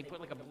changed it and they put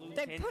like a blue tint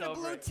over it. They put a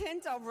blue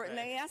tint over it, and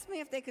they asked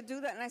me if they could do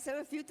that, and I said,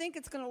 if you think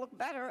it's going to look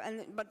better,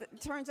 but it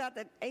turns out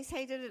that Ace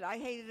hated it, I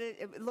hated it.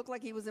 It looked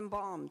like he was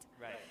embalmed.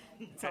 Right.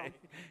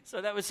 So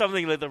that was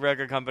something that the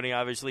record company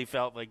obviously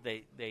felt like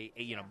they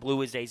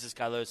blue is Ace's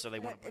color, so they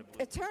wanted to put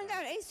blue. It turned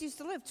out Ace used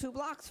to live 2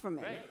 blocks from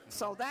me. Right.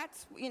 So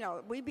that's,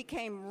 we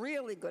became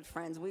really good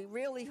friends. We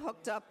really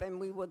hooked up, and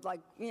we would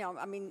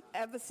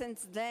ever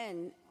since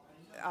then,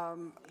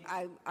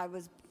 I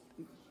was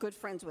good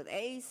friends with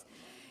Ace.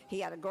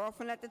 He had a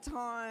girlfriend at the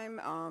time.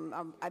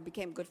 I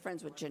became good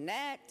friends with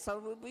Jeanette.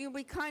 So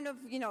we kind of,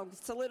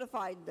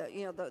 solidified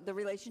the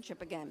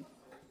relationship again.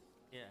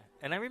 Yeah,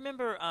 and I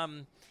remember,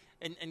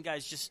 and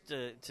guys, just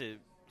to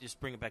just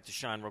bring it back to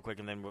Sean real quick,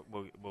 and then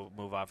we'll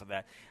move off of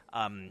that.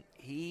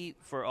 He,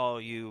 for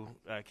all you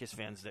Kiss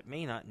fans that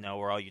may not know,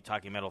 or all you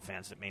Talking Metal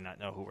fans that may not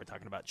know who we're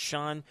talking about,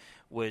 Sean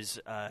was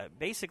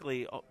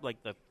basically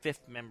like the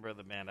 5th member of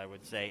the band, I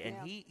would say, and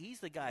he's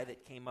the guy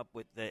that came up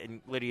with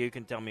and Lydia, you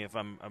can tell me if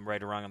I'm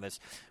right or wrong on this,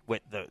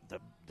 with the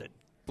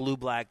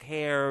blue-black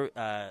hair,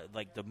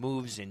 like the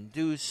moves in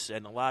Deuce,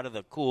 and a lot of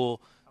the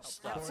cool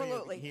stuff.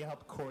 Absolutely. He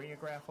helped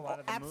choreograph a lot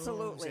of the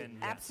moves.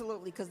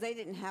 Absolutely, because they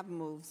didn't have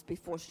moves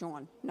before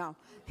Sean. No,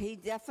 he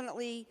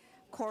definitely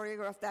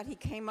choreographed that.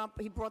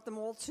 He brought them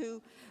all to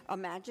a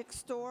magic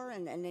store,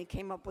 and they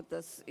came up with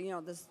this,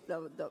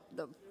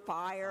 the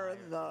fire,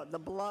 the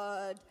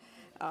blood,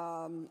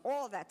 all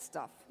of that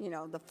stuff,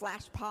 the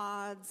flash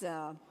pods,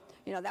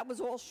 that was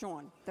all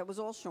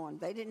Sean.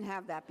 They didn't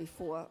have that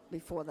before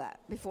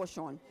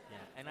Sean. Yeah,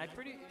 and I'm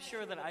pretty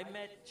sure that I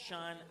met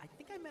Sean, I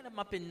think I met him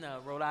up in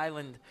Rhode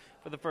Island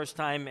for the first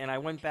time, and I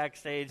went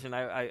backstage, and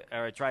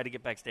I tried to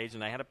get backstage,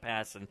 and I had a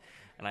pass, and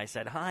I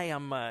said, hi,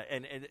 I'm,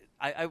 and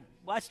I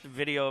watched a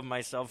video of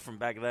myself from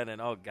back then,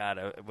 and oh God,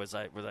 was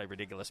I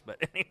ridiculous, but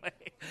anyway,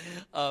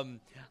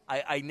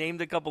 I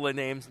named a couple of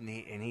names, and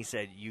he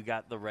said, you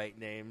got the right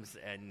names,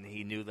 and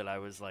he knew that I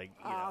was like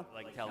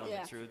telling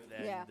the truth,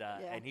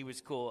 and he was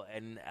cool,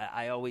 and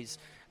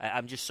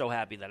I'm just so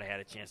happy that I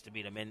had a chance to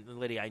meet him, and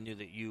Lydia, I knew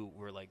that you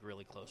were like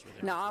really close with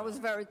him. No, I was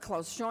very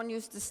close. Sean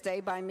used to stay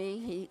by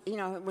me.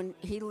 When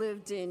he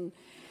lived in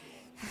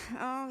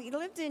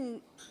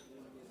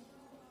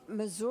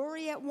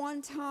Missouri at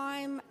one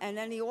time, and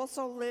then he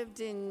also lived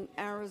in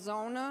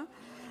Arizona,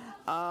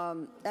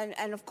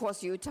 and of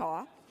course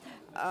Utah.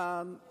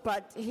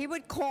 But he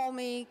would call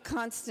me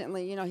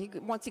constantly. You know,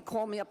 once he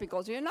called me up, he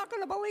goes, "You're not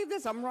going to believe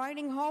this. I'm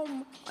riding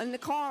home in the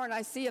car, and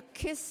I see a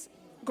Kiss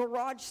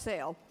garage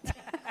sale."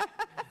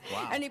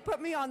 Wow. And he put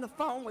me on the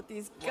phone with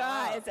these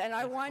guys, and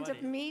I That's wound up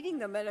funny. meeting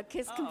them at a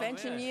Kiss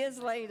convention man. years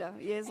later,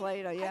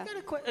 yeah.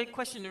 I got a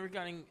question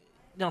regarding.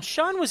 Now,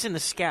 Sean was in the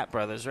Scat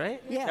Brothers,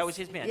 right? Yes, That was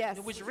his band. yes,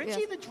 Was Richie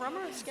yes. the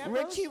drummer of Scat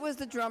Brothers? Richie was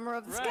the drummer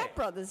of the Right. Scat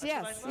Brothers, That's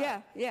what I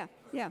yes, thought.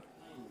 yeah.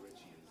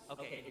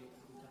 Okay.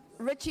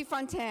 Richie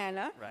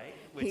Fontana. Right,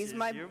 which He's is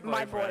my your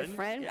my boyfriend.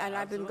 boyfriend, Yeah, and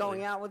I've been absolutely.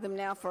 going out with him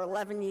now for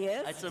 11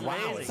 years. That's Wow,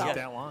 amazing. it's So- not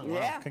that long. Wow.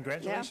 Yeah,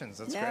 Congratulations.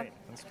 yeah, That's yeah. great.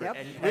 That's great. Yep.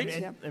 And And,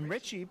 Rich- and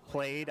Richie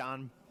played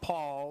on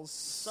Paul's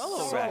Solo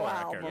Solo record.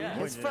 album, Yeah.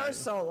 his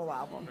first solo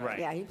album. Right.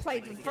 Yeah, he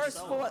played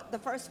the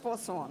first four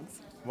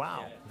songs.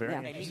 Wow. Very Yeah.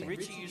 And interesting.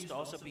 Richie used to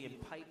also be in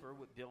Piper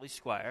with Billy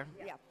Squire.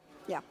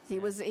 Yeah. He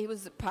was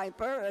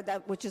Piper,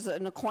 which is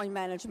an coin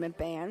management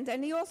band,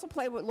 and he also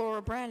played with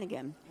Laura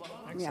Branigan.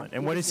 Excellent.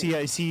 And what is he?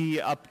 Is he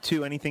up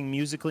to anything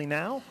musically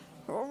now?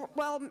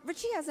 Well,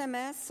 Richie has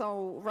MS,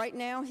 so right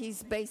now he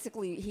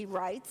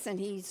writes and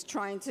he's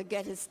trying to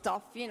get his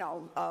stuff,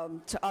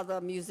 to other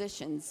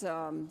musicians.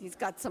 He's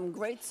got some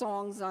great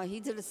songs. He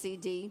did a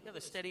CD, Yeah, the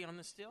Steady on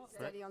the Steel.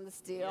 Steady on the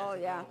Steel,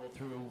 yeah.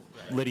 Through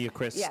Yes,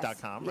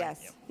 LydiaChris.com.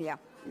 yes, yeah.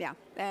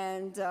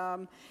 And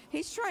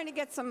he's trying to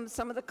get some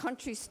of the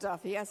country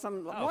stuff. He has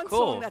one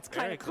cool. song that's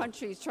kind Very of cool.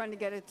 country. He's trying to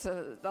get it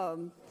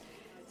to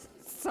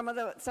some of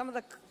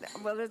the.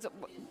 Well,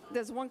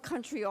 there's one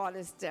country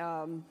artist.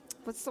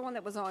 What's the one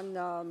that was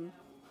on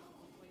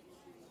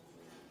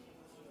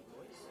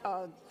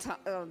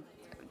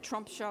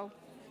Trump show?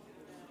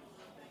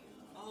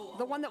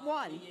 The one that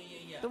won.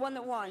 The one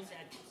that won.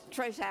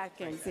 Trace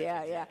Atkins.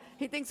 Yeah.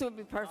 He thinks it would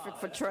be perfect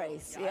for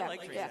Trace. I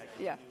like Trace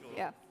Atkins.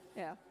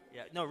 Yeah.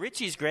 Yeah, no,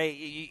 Richie's great.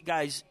 You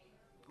guys,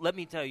 let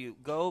me tell you,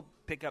 go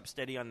pick up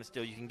Steady on the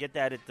Steel. You can get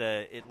that at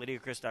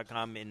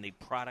LydiaChris.com in the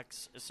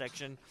products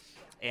section.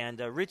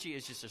 And Richie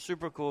is just a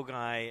super cool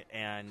guy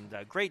and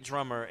a great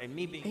drummer. And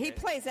me being He a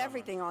plays drummer,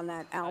 everything on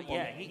that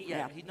album.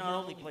 He not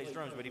only plays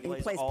drums, but he He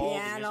plays plays all the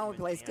piano, he instruments,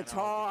 plays piano,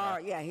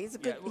 guitar. Yeah, he's a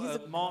good, Yeah, he's a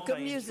good musician.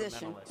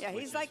 multi-instrumentalist, Yeah,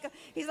 which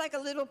he's like a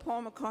little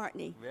Paul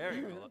McCartney.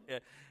 Very cool. Yeah.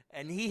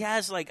 And he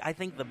has, I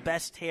think, the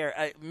best hair.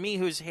 Me,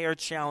 who's hair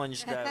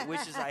challenged,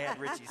 wishes I had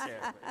Richie's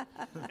hair.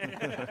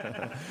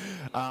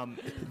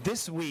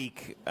 This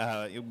week,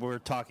 we're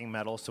talking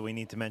metal, so we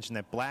need to mention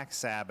that Black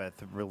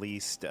Sabbath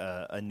released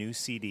a new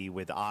CD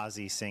with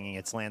Ozzy singing.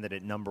 It's landed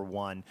at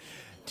 #1.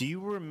 Do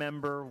you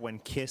remember when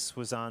Kiss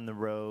was on the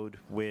road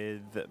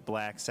with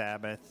Black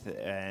Sabbath?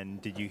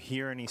 And did you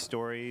hear any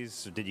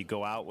stories? Or did you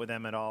go out with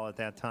them at all at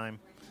that time?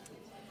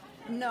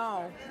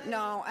 No.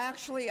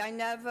 Actually, I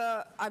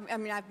never. I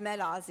mean, I've met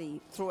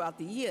Ozzy throughout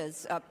the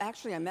years.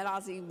 Actually, I met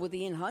Ozzy with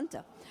Ian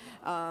Hunter,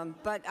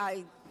 but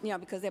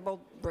because they're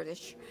both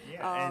British.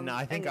 And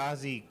I think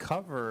Ozzy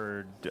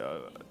covered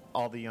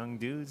All the Young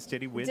Dudes.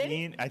 Did he with Did he?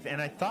 Ian?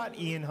 And I thought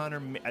Ian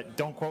Hunter.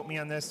 Don't quote me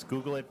on this.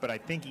 Google it. But I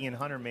think Ian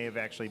Hunter may have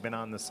actually been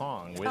on the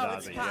song with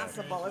Ozzy. It's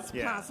possible. It's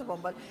Yeah. possible.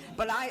 But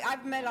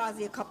I've met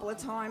Ozzy a couple of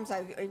times.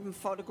 I've even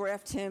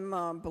photographed him,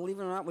 believe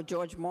it or not, with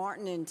George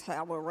Martin in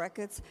Tower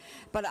Records.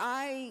 But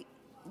I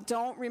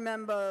don't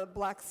remember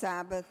Black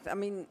Sabbath. I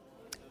mean,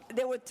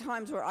 there were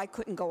times where I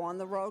couldn't go on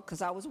the road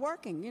because I was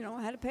working.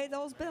 I had to pay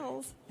those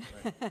bills.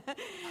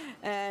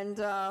 And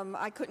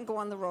I couldn't go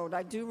on the road.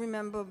 I do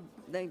remember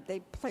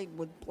they played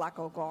with Black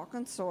Oak,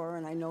 Arkansas,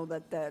 and I know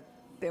that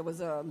there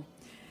was a...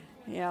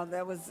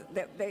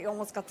 they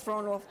almost got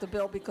thrown off the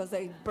bill because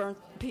they burnt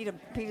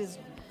Peter's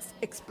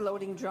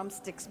exploding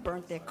drumsticks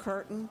burnt their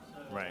curtain.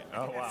 Right.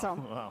 Oh, wow. So-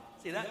 Wow.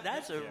 See,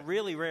 that's a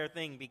really rare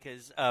thing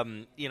because,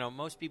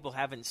 most people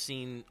haven't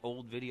seen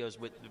old videos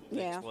with the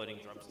Yeah. exploding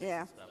drumsticks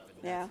Yeah. and stuff.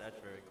 And Yeah. that's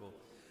very cool.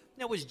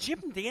 Now, was Jim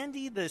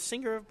Dandy the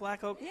singer of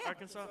Black Oak, Yeah.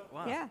 Arkansas?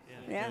 Wow. Yeah.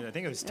 And I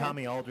think it was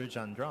Tommy Aldridge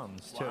on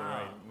drums, too, Wow.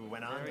 right? Who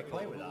went on to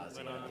play with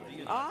Ozzy.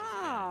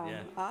 Oh.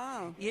 Yeah.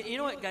 Oh. You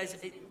know what, guys?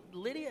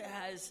 Lydia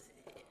has.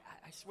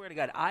 I swear to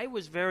God, I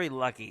was very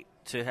lucky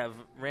to have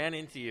ran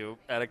into you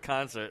at a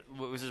concert,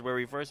 which is where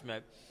we first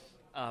met.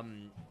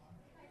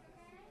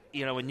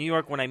 In New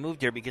York when I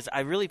moved here, because I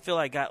really feel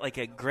I got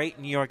a great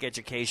New York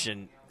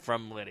education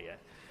from Lydia.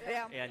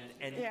 Yeah.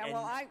 And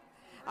Well,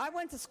 I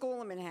went to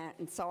school in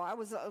Manhattan, so I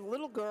was a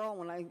little girl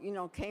when I,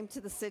 came to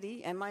the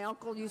city, and my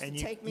uncle used And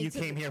to take me. you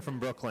came here from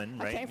Brooklyn,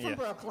 I right? came from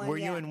Brooklyn, Were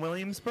you yeah. in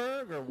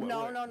Williamsburg or what?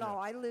 No.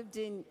 I lived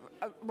in.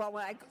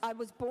 I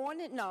was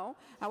born in. No,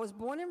 I was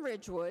born in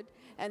Ridgewood,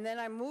 and then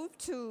I moved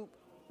to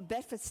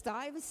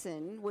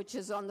Bedford-Stuyvesant, which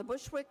is on the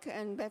Bushwick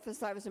and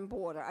Bedford-Stuyvesant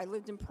border. I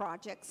lived in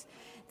projects.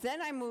 Then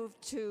I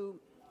moved to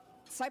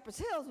Cypress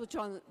Hills,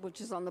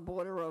 which is on the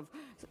border of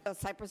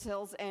Cypress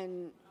Hills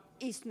and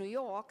East New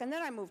York, and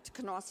then I moved to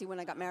Canarsie when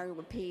I got married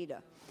with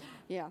Peter.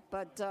 Yeah,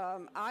 but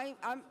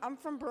I'm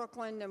from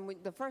Brooklyn, and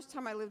the first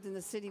time I lived in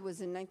the city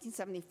was in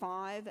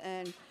 1975,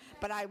 and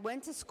But I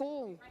went to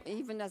school,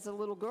 even as a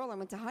little girl. I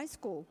went to high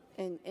school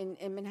in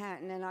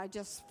Manhattan, and I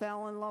just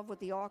fell in love with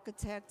the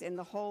architect and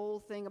the whole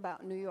thing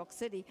about New York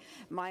City.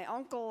 My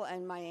uncle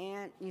and my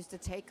aunt used to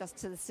take us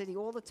to the city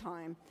all the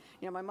time.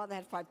 You know, my mother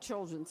had 5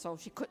 children, so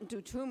she couldn't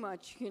do too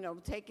much, you know,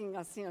 taking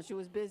us, you know, she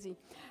was busy.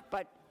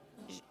 But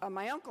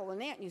my uncle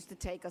and aunt used to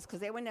take us because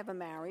they were never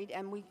married,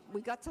 and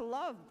we got to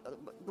love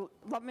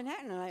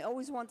Manhattan, and I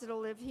always wanted to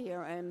live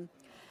here, and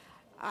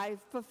I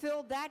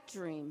fulfilled that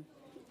dream.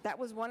 That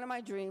was one of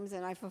my dreams,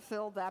 and I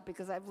fulfilled that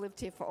because I've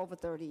lived here for over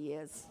 30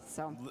 years.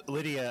 So,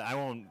 Lydia, I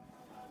won't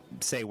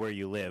say where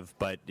you live,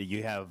 but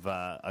you have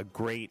a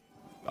great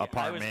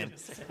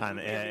apartment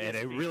at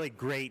a really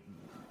great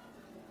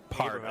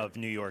part of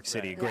New York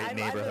City, great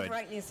neighborhood. I live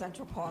right near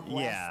Central Park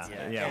West.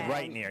 Yeah,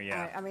 right near,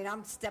 I mean,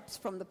 I'm steps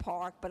from the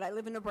park, but I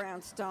live in a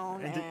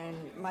brownstone, and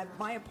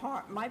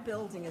my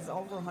building is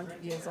over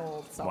 100 years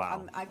old, so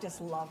wow. I just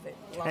love it.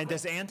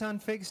 Does Anton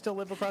Fig still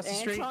live across the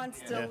street? Anton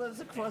still lives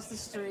across the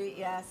street,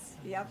 yes.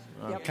 Yep.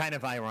 Kind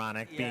of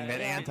ironic, being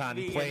that Anton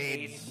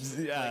played,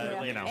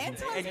 you know.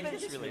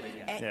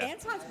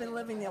 Anton's been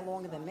living there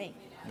longer than me.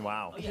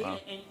 Wow.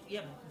 And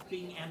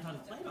being Anton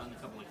played on a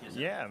couple of his.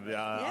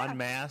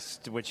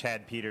 Unmasked, which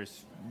had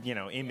Peter's, you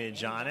know,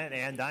 image on it,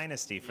 and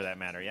Dynasty for that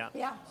matter. Yeah.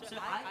 So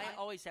I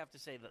always have to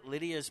say that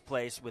Lydia's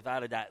place,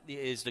 without a doubt,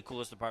 is the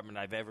coolest apartment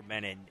I've ever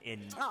been in New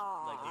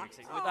York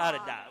City. Without a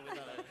doubt.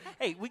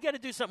 Hey, we got to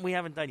do something we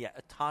haven't done yet.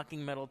 A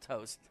talking metal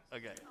toast.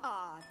 Okay.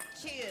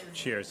 Cheers.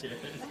 Cheers.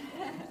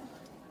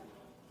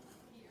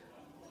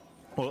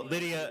 Well,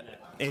 Lydia,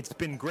 it's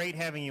been great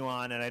having you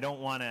on, and I don't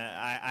want to.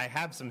 I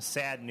have some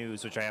sad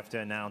news which I have to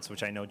announce,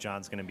 which I know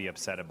John's going to be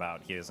upset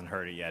about. He hasn't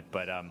heard it yet,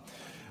 but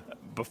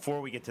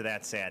before we get to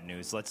that sad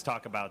news, let's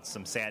talk about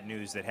some sad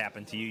news that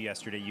happened to you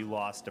yesterday. You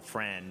lost a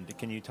friend.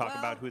 Can you talk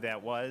about who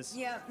that was?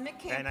 Yeah, Mick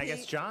Campisi. And I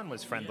guess John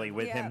was friendly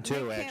with him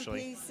too,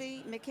 actually.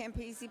 Mick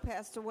Campisi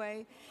passed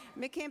away.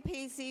 Mick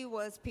Campisi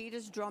was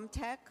Peter's drum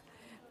tech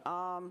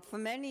for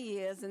many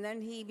years, and then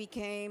he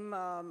became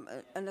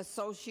an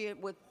associate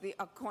with the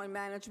Coin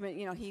Management.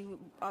 You know, he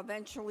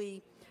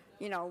eventually,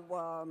 you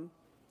know,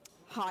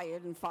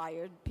 hired and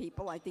fired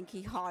people. I think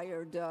he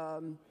hired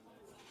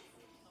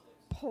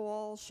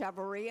Paul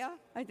Chavaria.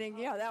 I think,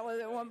 that was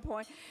at one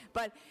point.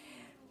 But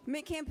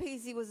Mick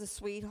Campisi was a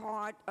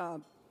sweetheart.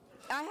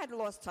 I had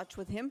lost touch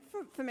with him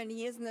for many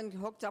years, and then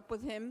hooked up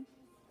with him.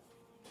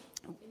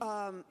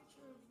 On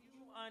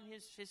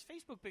his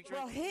Facebook picture.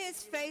 Well,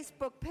 his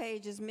Facebook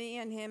page is me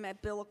and him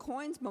at Bill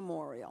Aucoin's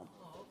memorial.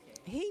 Oh, okay.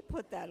 He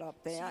put that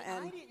up there. See,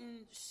 I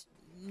didn't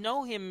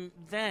know him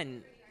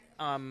then,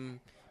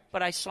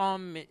 but I saw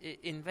him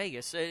in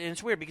Vegas. And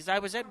it's weird because I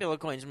was at Bill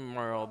Aucoin's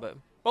memorial, but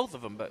both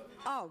of them. But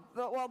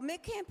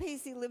Mick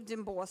Campisi lived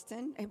in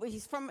Boston.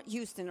 He's from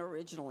Houston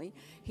originally.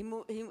 He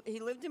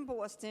lived in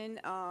Boston,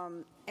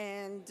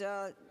 and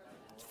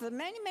for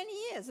many, many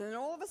years, and then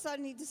all of a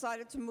sudden he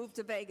decided to move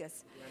to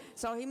Vegas.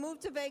 So he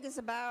moved to Vegas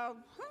about,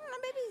 I don't know,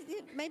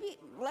 maybe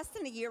less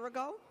than a year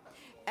ago.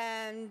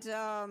 And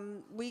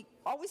we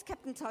always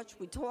kept in touch.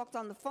 We talked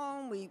on the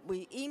phone. We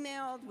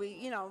emailed.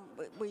 We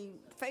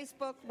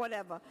Facebook,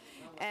 whatever.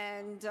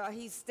 And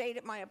he stayed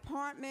at my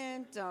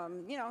apartment.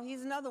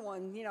 He's another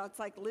one. It's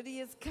like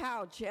Lydia's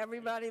couch.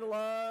 Everybody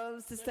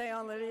loves to stay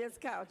on Lydia's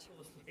couch.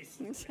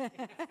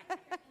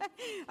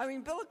 I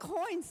mean, Bill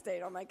Aucoin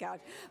stayed on my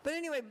couch. But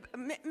anyway,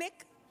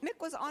 Mick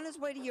was on his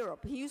way to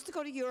Europe. He used to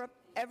go to Europe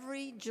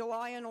every June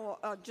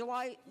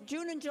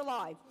and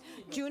July,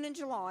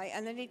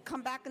 and then he'd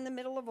come back in the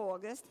middle of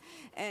August.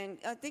 And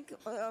I think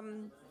a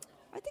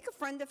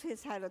friend of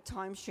his had a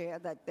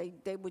timeshare that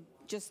they would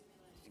just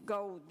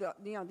go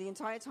the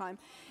entire time.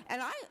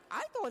 And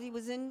I thought he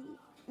was in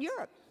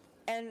Europe.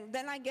 And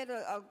then I get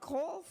an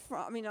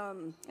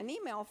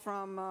email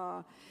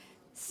from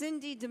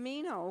Cindy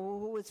Domino,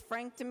 who was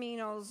Frank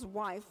Domino's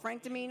wife,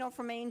 Frank Domino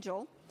from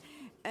Angel.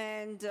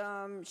 And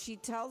she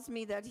tells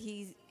me that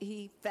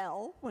he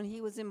fell when he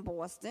was in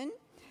Boston,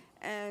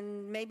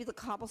 and maybe the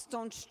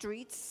cobblestone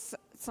streets.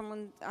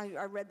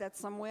 I read that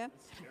somewhere.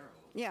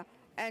 Yeah,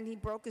 and he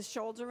broke his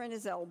shoulder and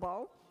his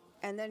elbow,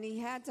 and then he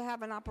had to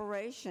have an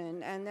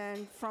operation. And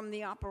then from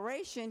the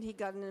operation, he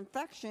got an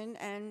infection,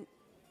 and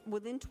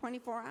within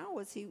 24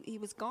 hours, he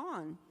was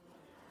gone.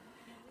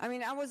 I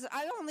mean, I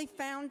only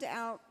found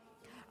out.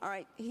 All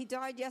right, he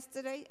died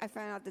yesterday. I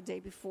found out the day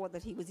before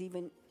that he was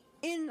even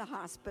in the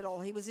hospital.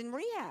 He was in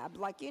rehab,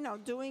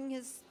 doing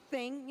his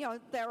thing,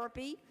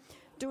 therapy,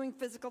 doing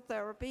physical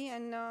therapy,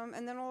 and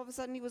then all of a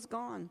sudden he was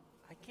gone.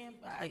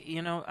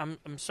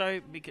 I'm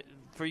sorry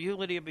for you,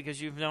 Lydia,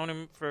 because you've known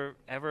him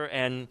forever,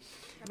 and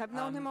I've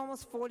known him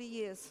almost 40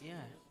 years. Yeah,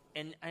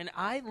 and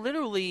I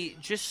literally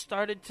just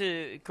started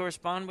to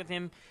correspond with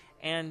him,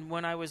 and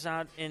when I was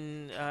out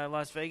in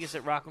Las Vegas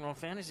at Rock and Roll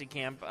Fantasy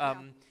Camp,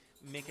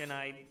 Mick and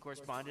I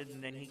corresponded,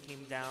 and then he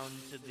came down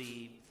to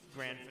the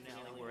grand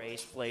finale where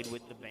Ace played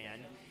with the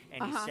band,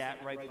 and he sat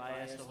right by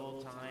us the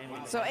whole time.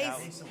 And so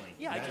Ace,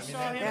 I just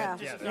saw him. Yeah.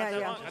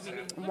 I mean,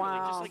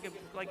 wow. Just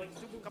like a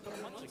couple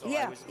of months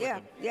ago.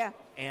 Yeah.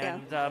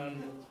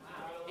 And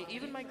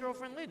even my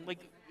girlfriend Lynn,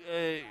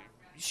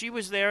 she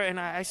was there, and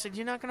I said,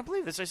 "You're not going to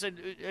believe this." I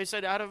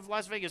said, out of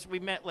Las Vegas, we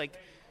met like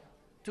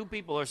 2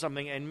 people or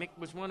something, and Mick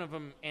was one of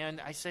them.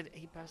 And I said,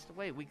 he passed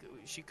away.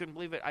 She couldn't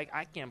believe it.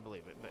 I can't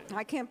believe it. But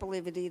I can't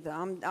believe it either.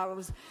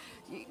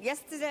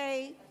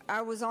 Yesterday,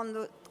 I was on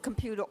the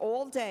computer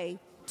all day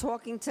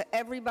talking to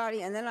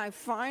everybody, and then I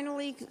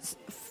finally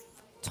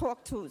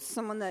talked to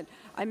someone that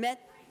I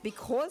met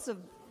because of.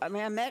 I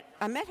met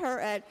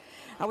her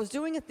I was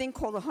doing a thing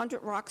called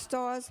 100 Rock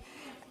Stars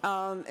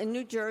in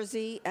New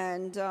Jersey,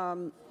 and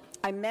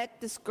I met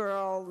this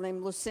girl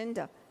named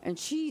Lucinda, and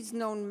she's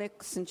known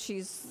Mick since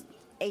she's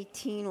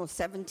 18 or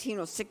 17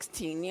 or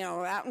 16,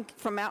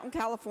 from out in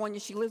California.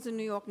 She lives in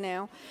New York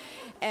now,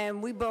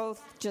 and we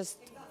both just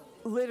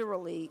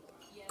literally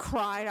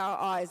cried our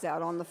eyes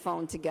out on the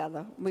phone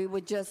together. We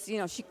would just,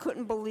 she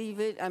couldn't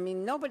believe it. I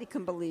mean, nobody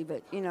can believe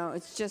it.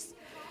 It's just...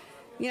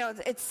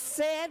 it's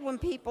sad when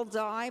people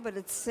die, but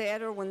it's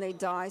sadder when they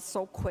die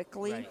so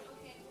quickly. Right.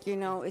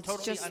 It's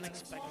totally just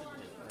unexpected.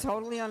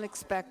 totally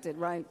unexpected,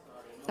 right?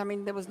 I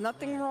mean, there was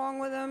nothing wrong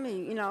with him.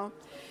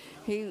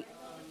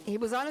 He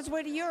was on his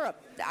way to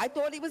Europe. I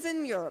thought he was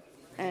in Europe,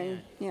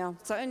 and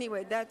So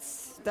anyway,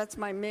 that's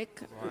my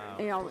Mick.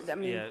 Wow.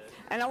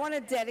 And I want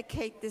to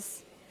dedicate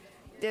this.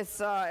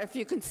 If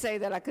you can say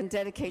that, I can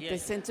dedicate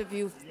this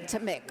interview to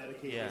Mick.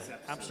 Yeah,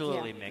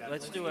 absolutely, Mick.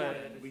 Let's do a.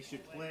 We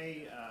should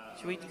play.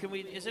 Can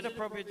we? Is it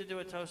appropriate to do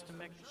a toast to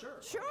Mick? Sure.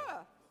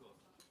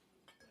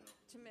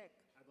 To Mick.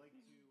 I'd like to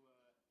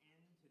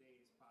end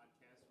today's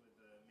podcast with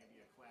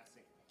maybe a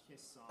classic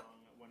Kiss song,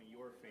 one of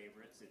your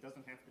favorites. It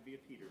doesn't have to be a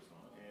Peter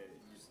song.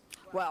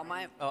 Well,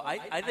 my. Oh,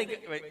 I think.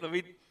 Wait, let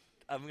me.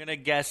 I'm gonna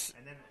guess.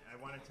 And then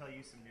I want to tell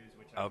you some news,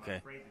 which I'm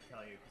afraid to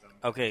tell you because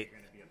I'm Okay.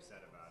 going to be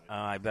upset about it.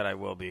 I bet I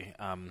will be.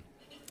 All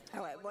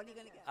right, what are you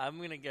going to get?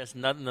 I'm gonna guess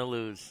nothing to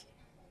lose.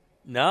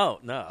 No.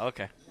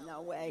 Okay.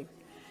 No way.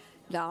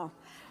 No.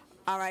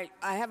 All right,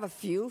 I have a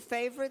few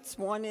favorites.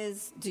 One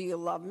is Do You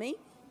Love Me?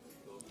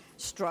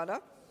 Strutter.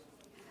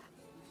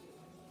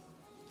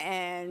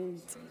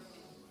 And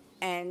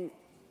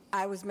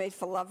I Was Made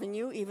for Loving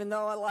You, even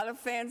though a lot of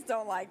fans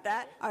don't like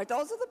that. All right,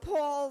 those are the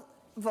Paul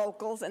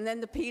vocals, and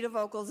then the Peter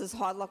vocals is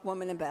Hard Luck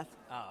Woman and Beth.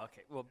 Oh,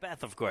 okay. Well,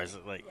 Beth, of course.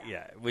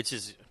 Which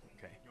is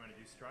okay. You want to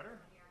do Strutter?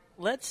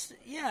 Let's.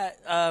 Yeah.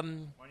 Why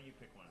don't you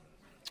pick one of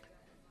those?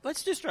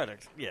 Let's do Strutter.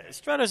 Yeah,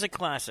 Strutter's a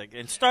classic.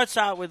 It starts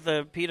out with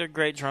the Peter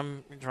great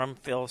drum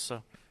fill,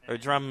 or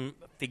drum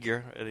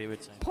figure, they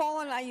would say.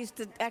 Paul and I used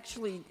to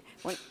actually,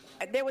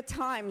 there were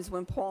times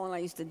when Paul and I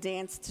used to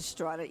dance to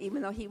Strutter,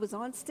 even though he was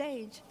on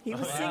stage. He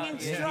was singing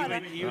Strutter,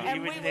 He would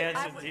and we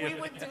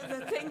would do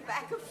the thing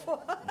back and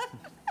forth.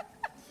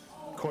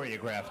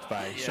 Choreographed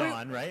by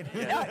Sean, right?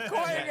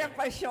 Choreographed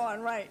by Sean,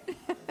 right.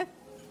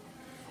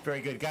 Very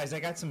good. Guys,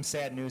 I got some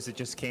sad news that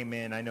just came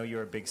in. I know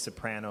you're a big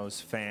Sopranos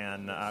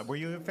fan. Were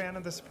you a fan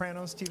of the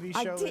Sopranos TV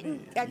show?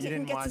 I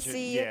didn't get to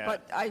see it,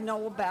 but I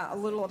know a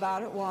little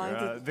about it.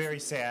 Why?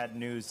 Very sad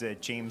news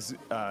that James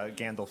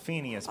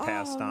Gandolfini has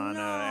passed on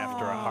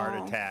after a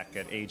heart attack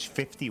at age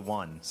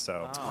 51.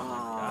 So,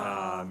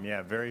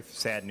 very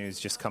sad news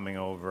just coming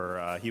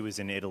over. He was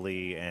in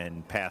Italy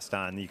and passed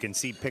on. You can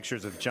see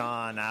pictures of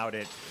John out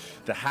at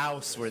the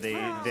house where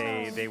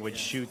they would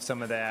shoot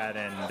some of that,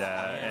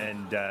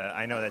 and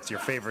I know that's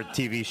your favorite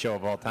TV show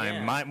of all time.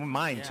 Yeah.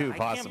 Mine too,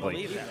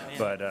 possibly. I can't believe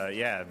that,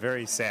 but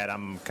very sad.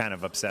 I'm kind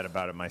of upset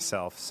about it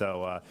myself.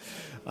 So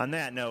on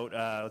that note,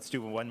 let's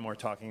do one more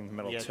Talking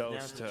Metal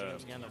toast.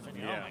 James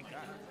Gandolfini. Yeah. Oh my God.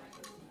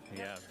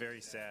 Yeah, very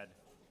sad.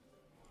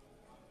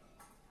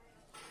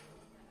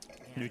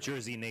 New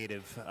Jersey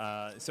native.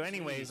 So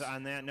anyways,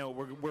 on that note,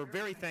 we're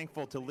very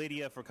thankful to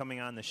Lydia for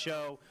coming on the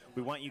show.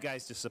 We want you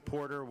guys to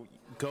support her.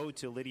 Go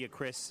to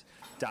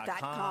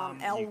LydiaChris.com.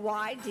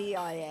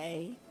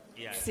 LYDIA.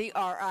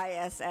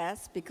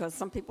 CRISS, because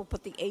some people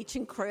put the H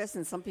in Chris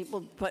and some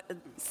people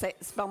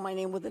spell my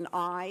name with an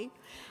I,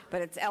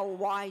 but it's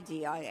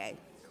LYDIA.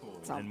 Cool.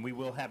 So. And we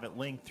will have it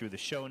linked through the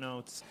show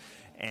notes.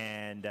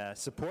 And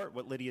support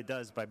what Lydia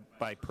does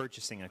by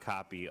purchasing a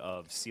copy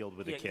of Sealed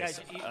with a Kiss.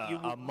 Guys, you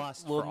a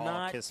must will for all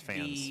not Kiss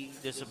fans. be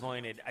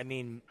disappointed. I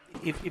mean,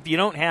 if you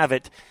don't have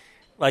it,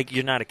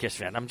 you're not a Kiss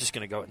fan. I'm just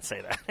going to go and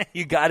say that.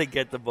 You got to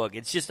get the book.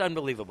 It's just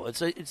unbelievable.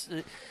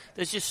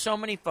 There's just so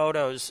many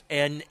photos,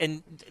 and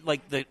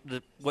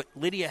the what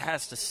Lydia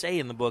has to say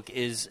in the book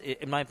is,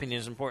 in my opinion,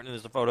 as important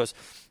as the photos.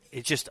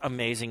 It's just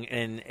amazing.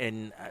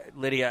 And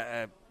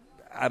Lydia,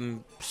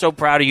 I'm so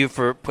proud of you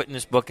for putting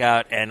this book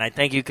out, and I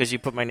thank you because you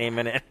put my name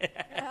in it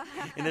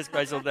in a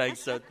special thanks.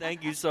 So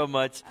thank you so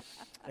much,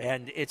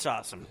 and it's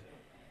awesome.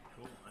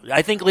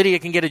 I think Lydia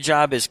can get a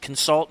job as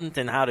consultant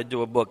in how to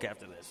do a book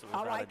after this.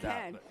 I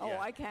can.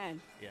 I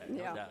can. Yeah,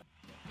 no doubt.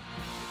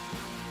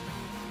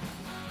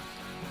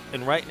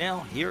 And right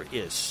now, here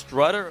is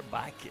Strutter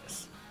by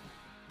Kiss.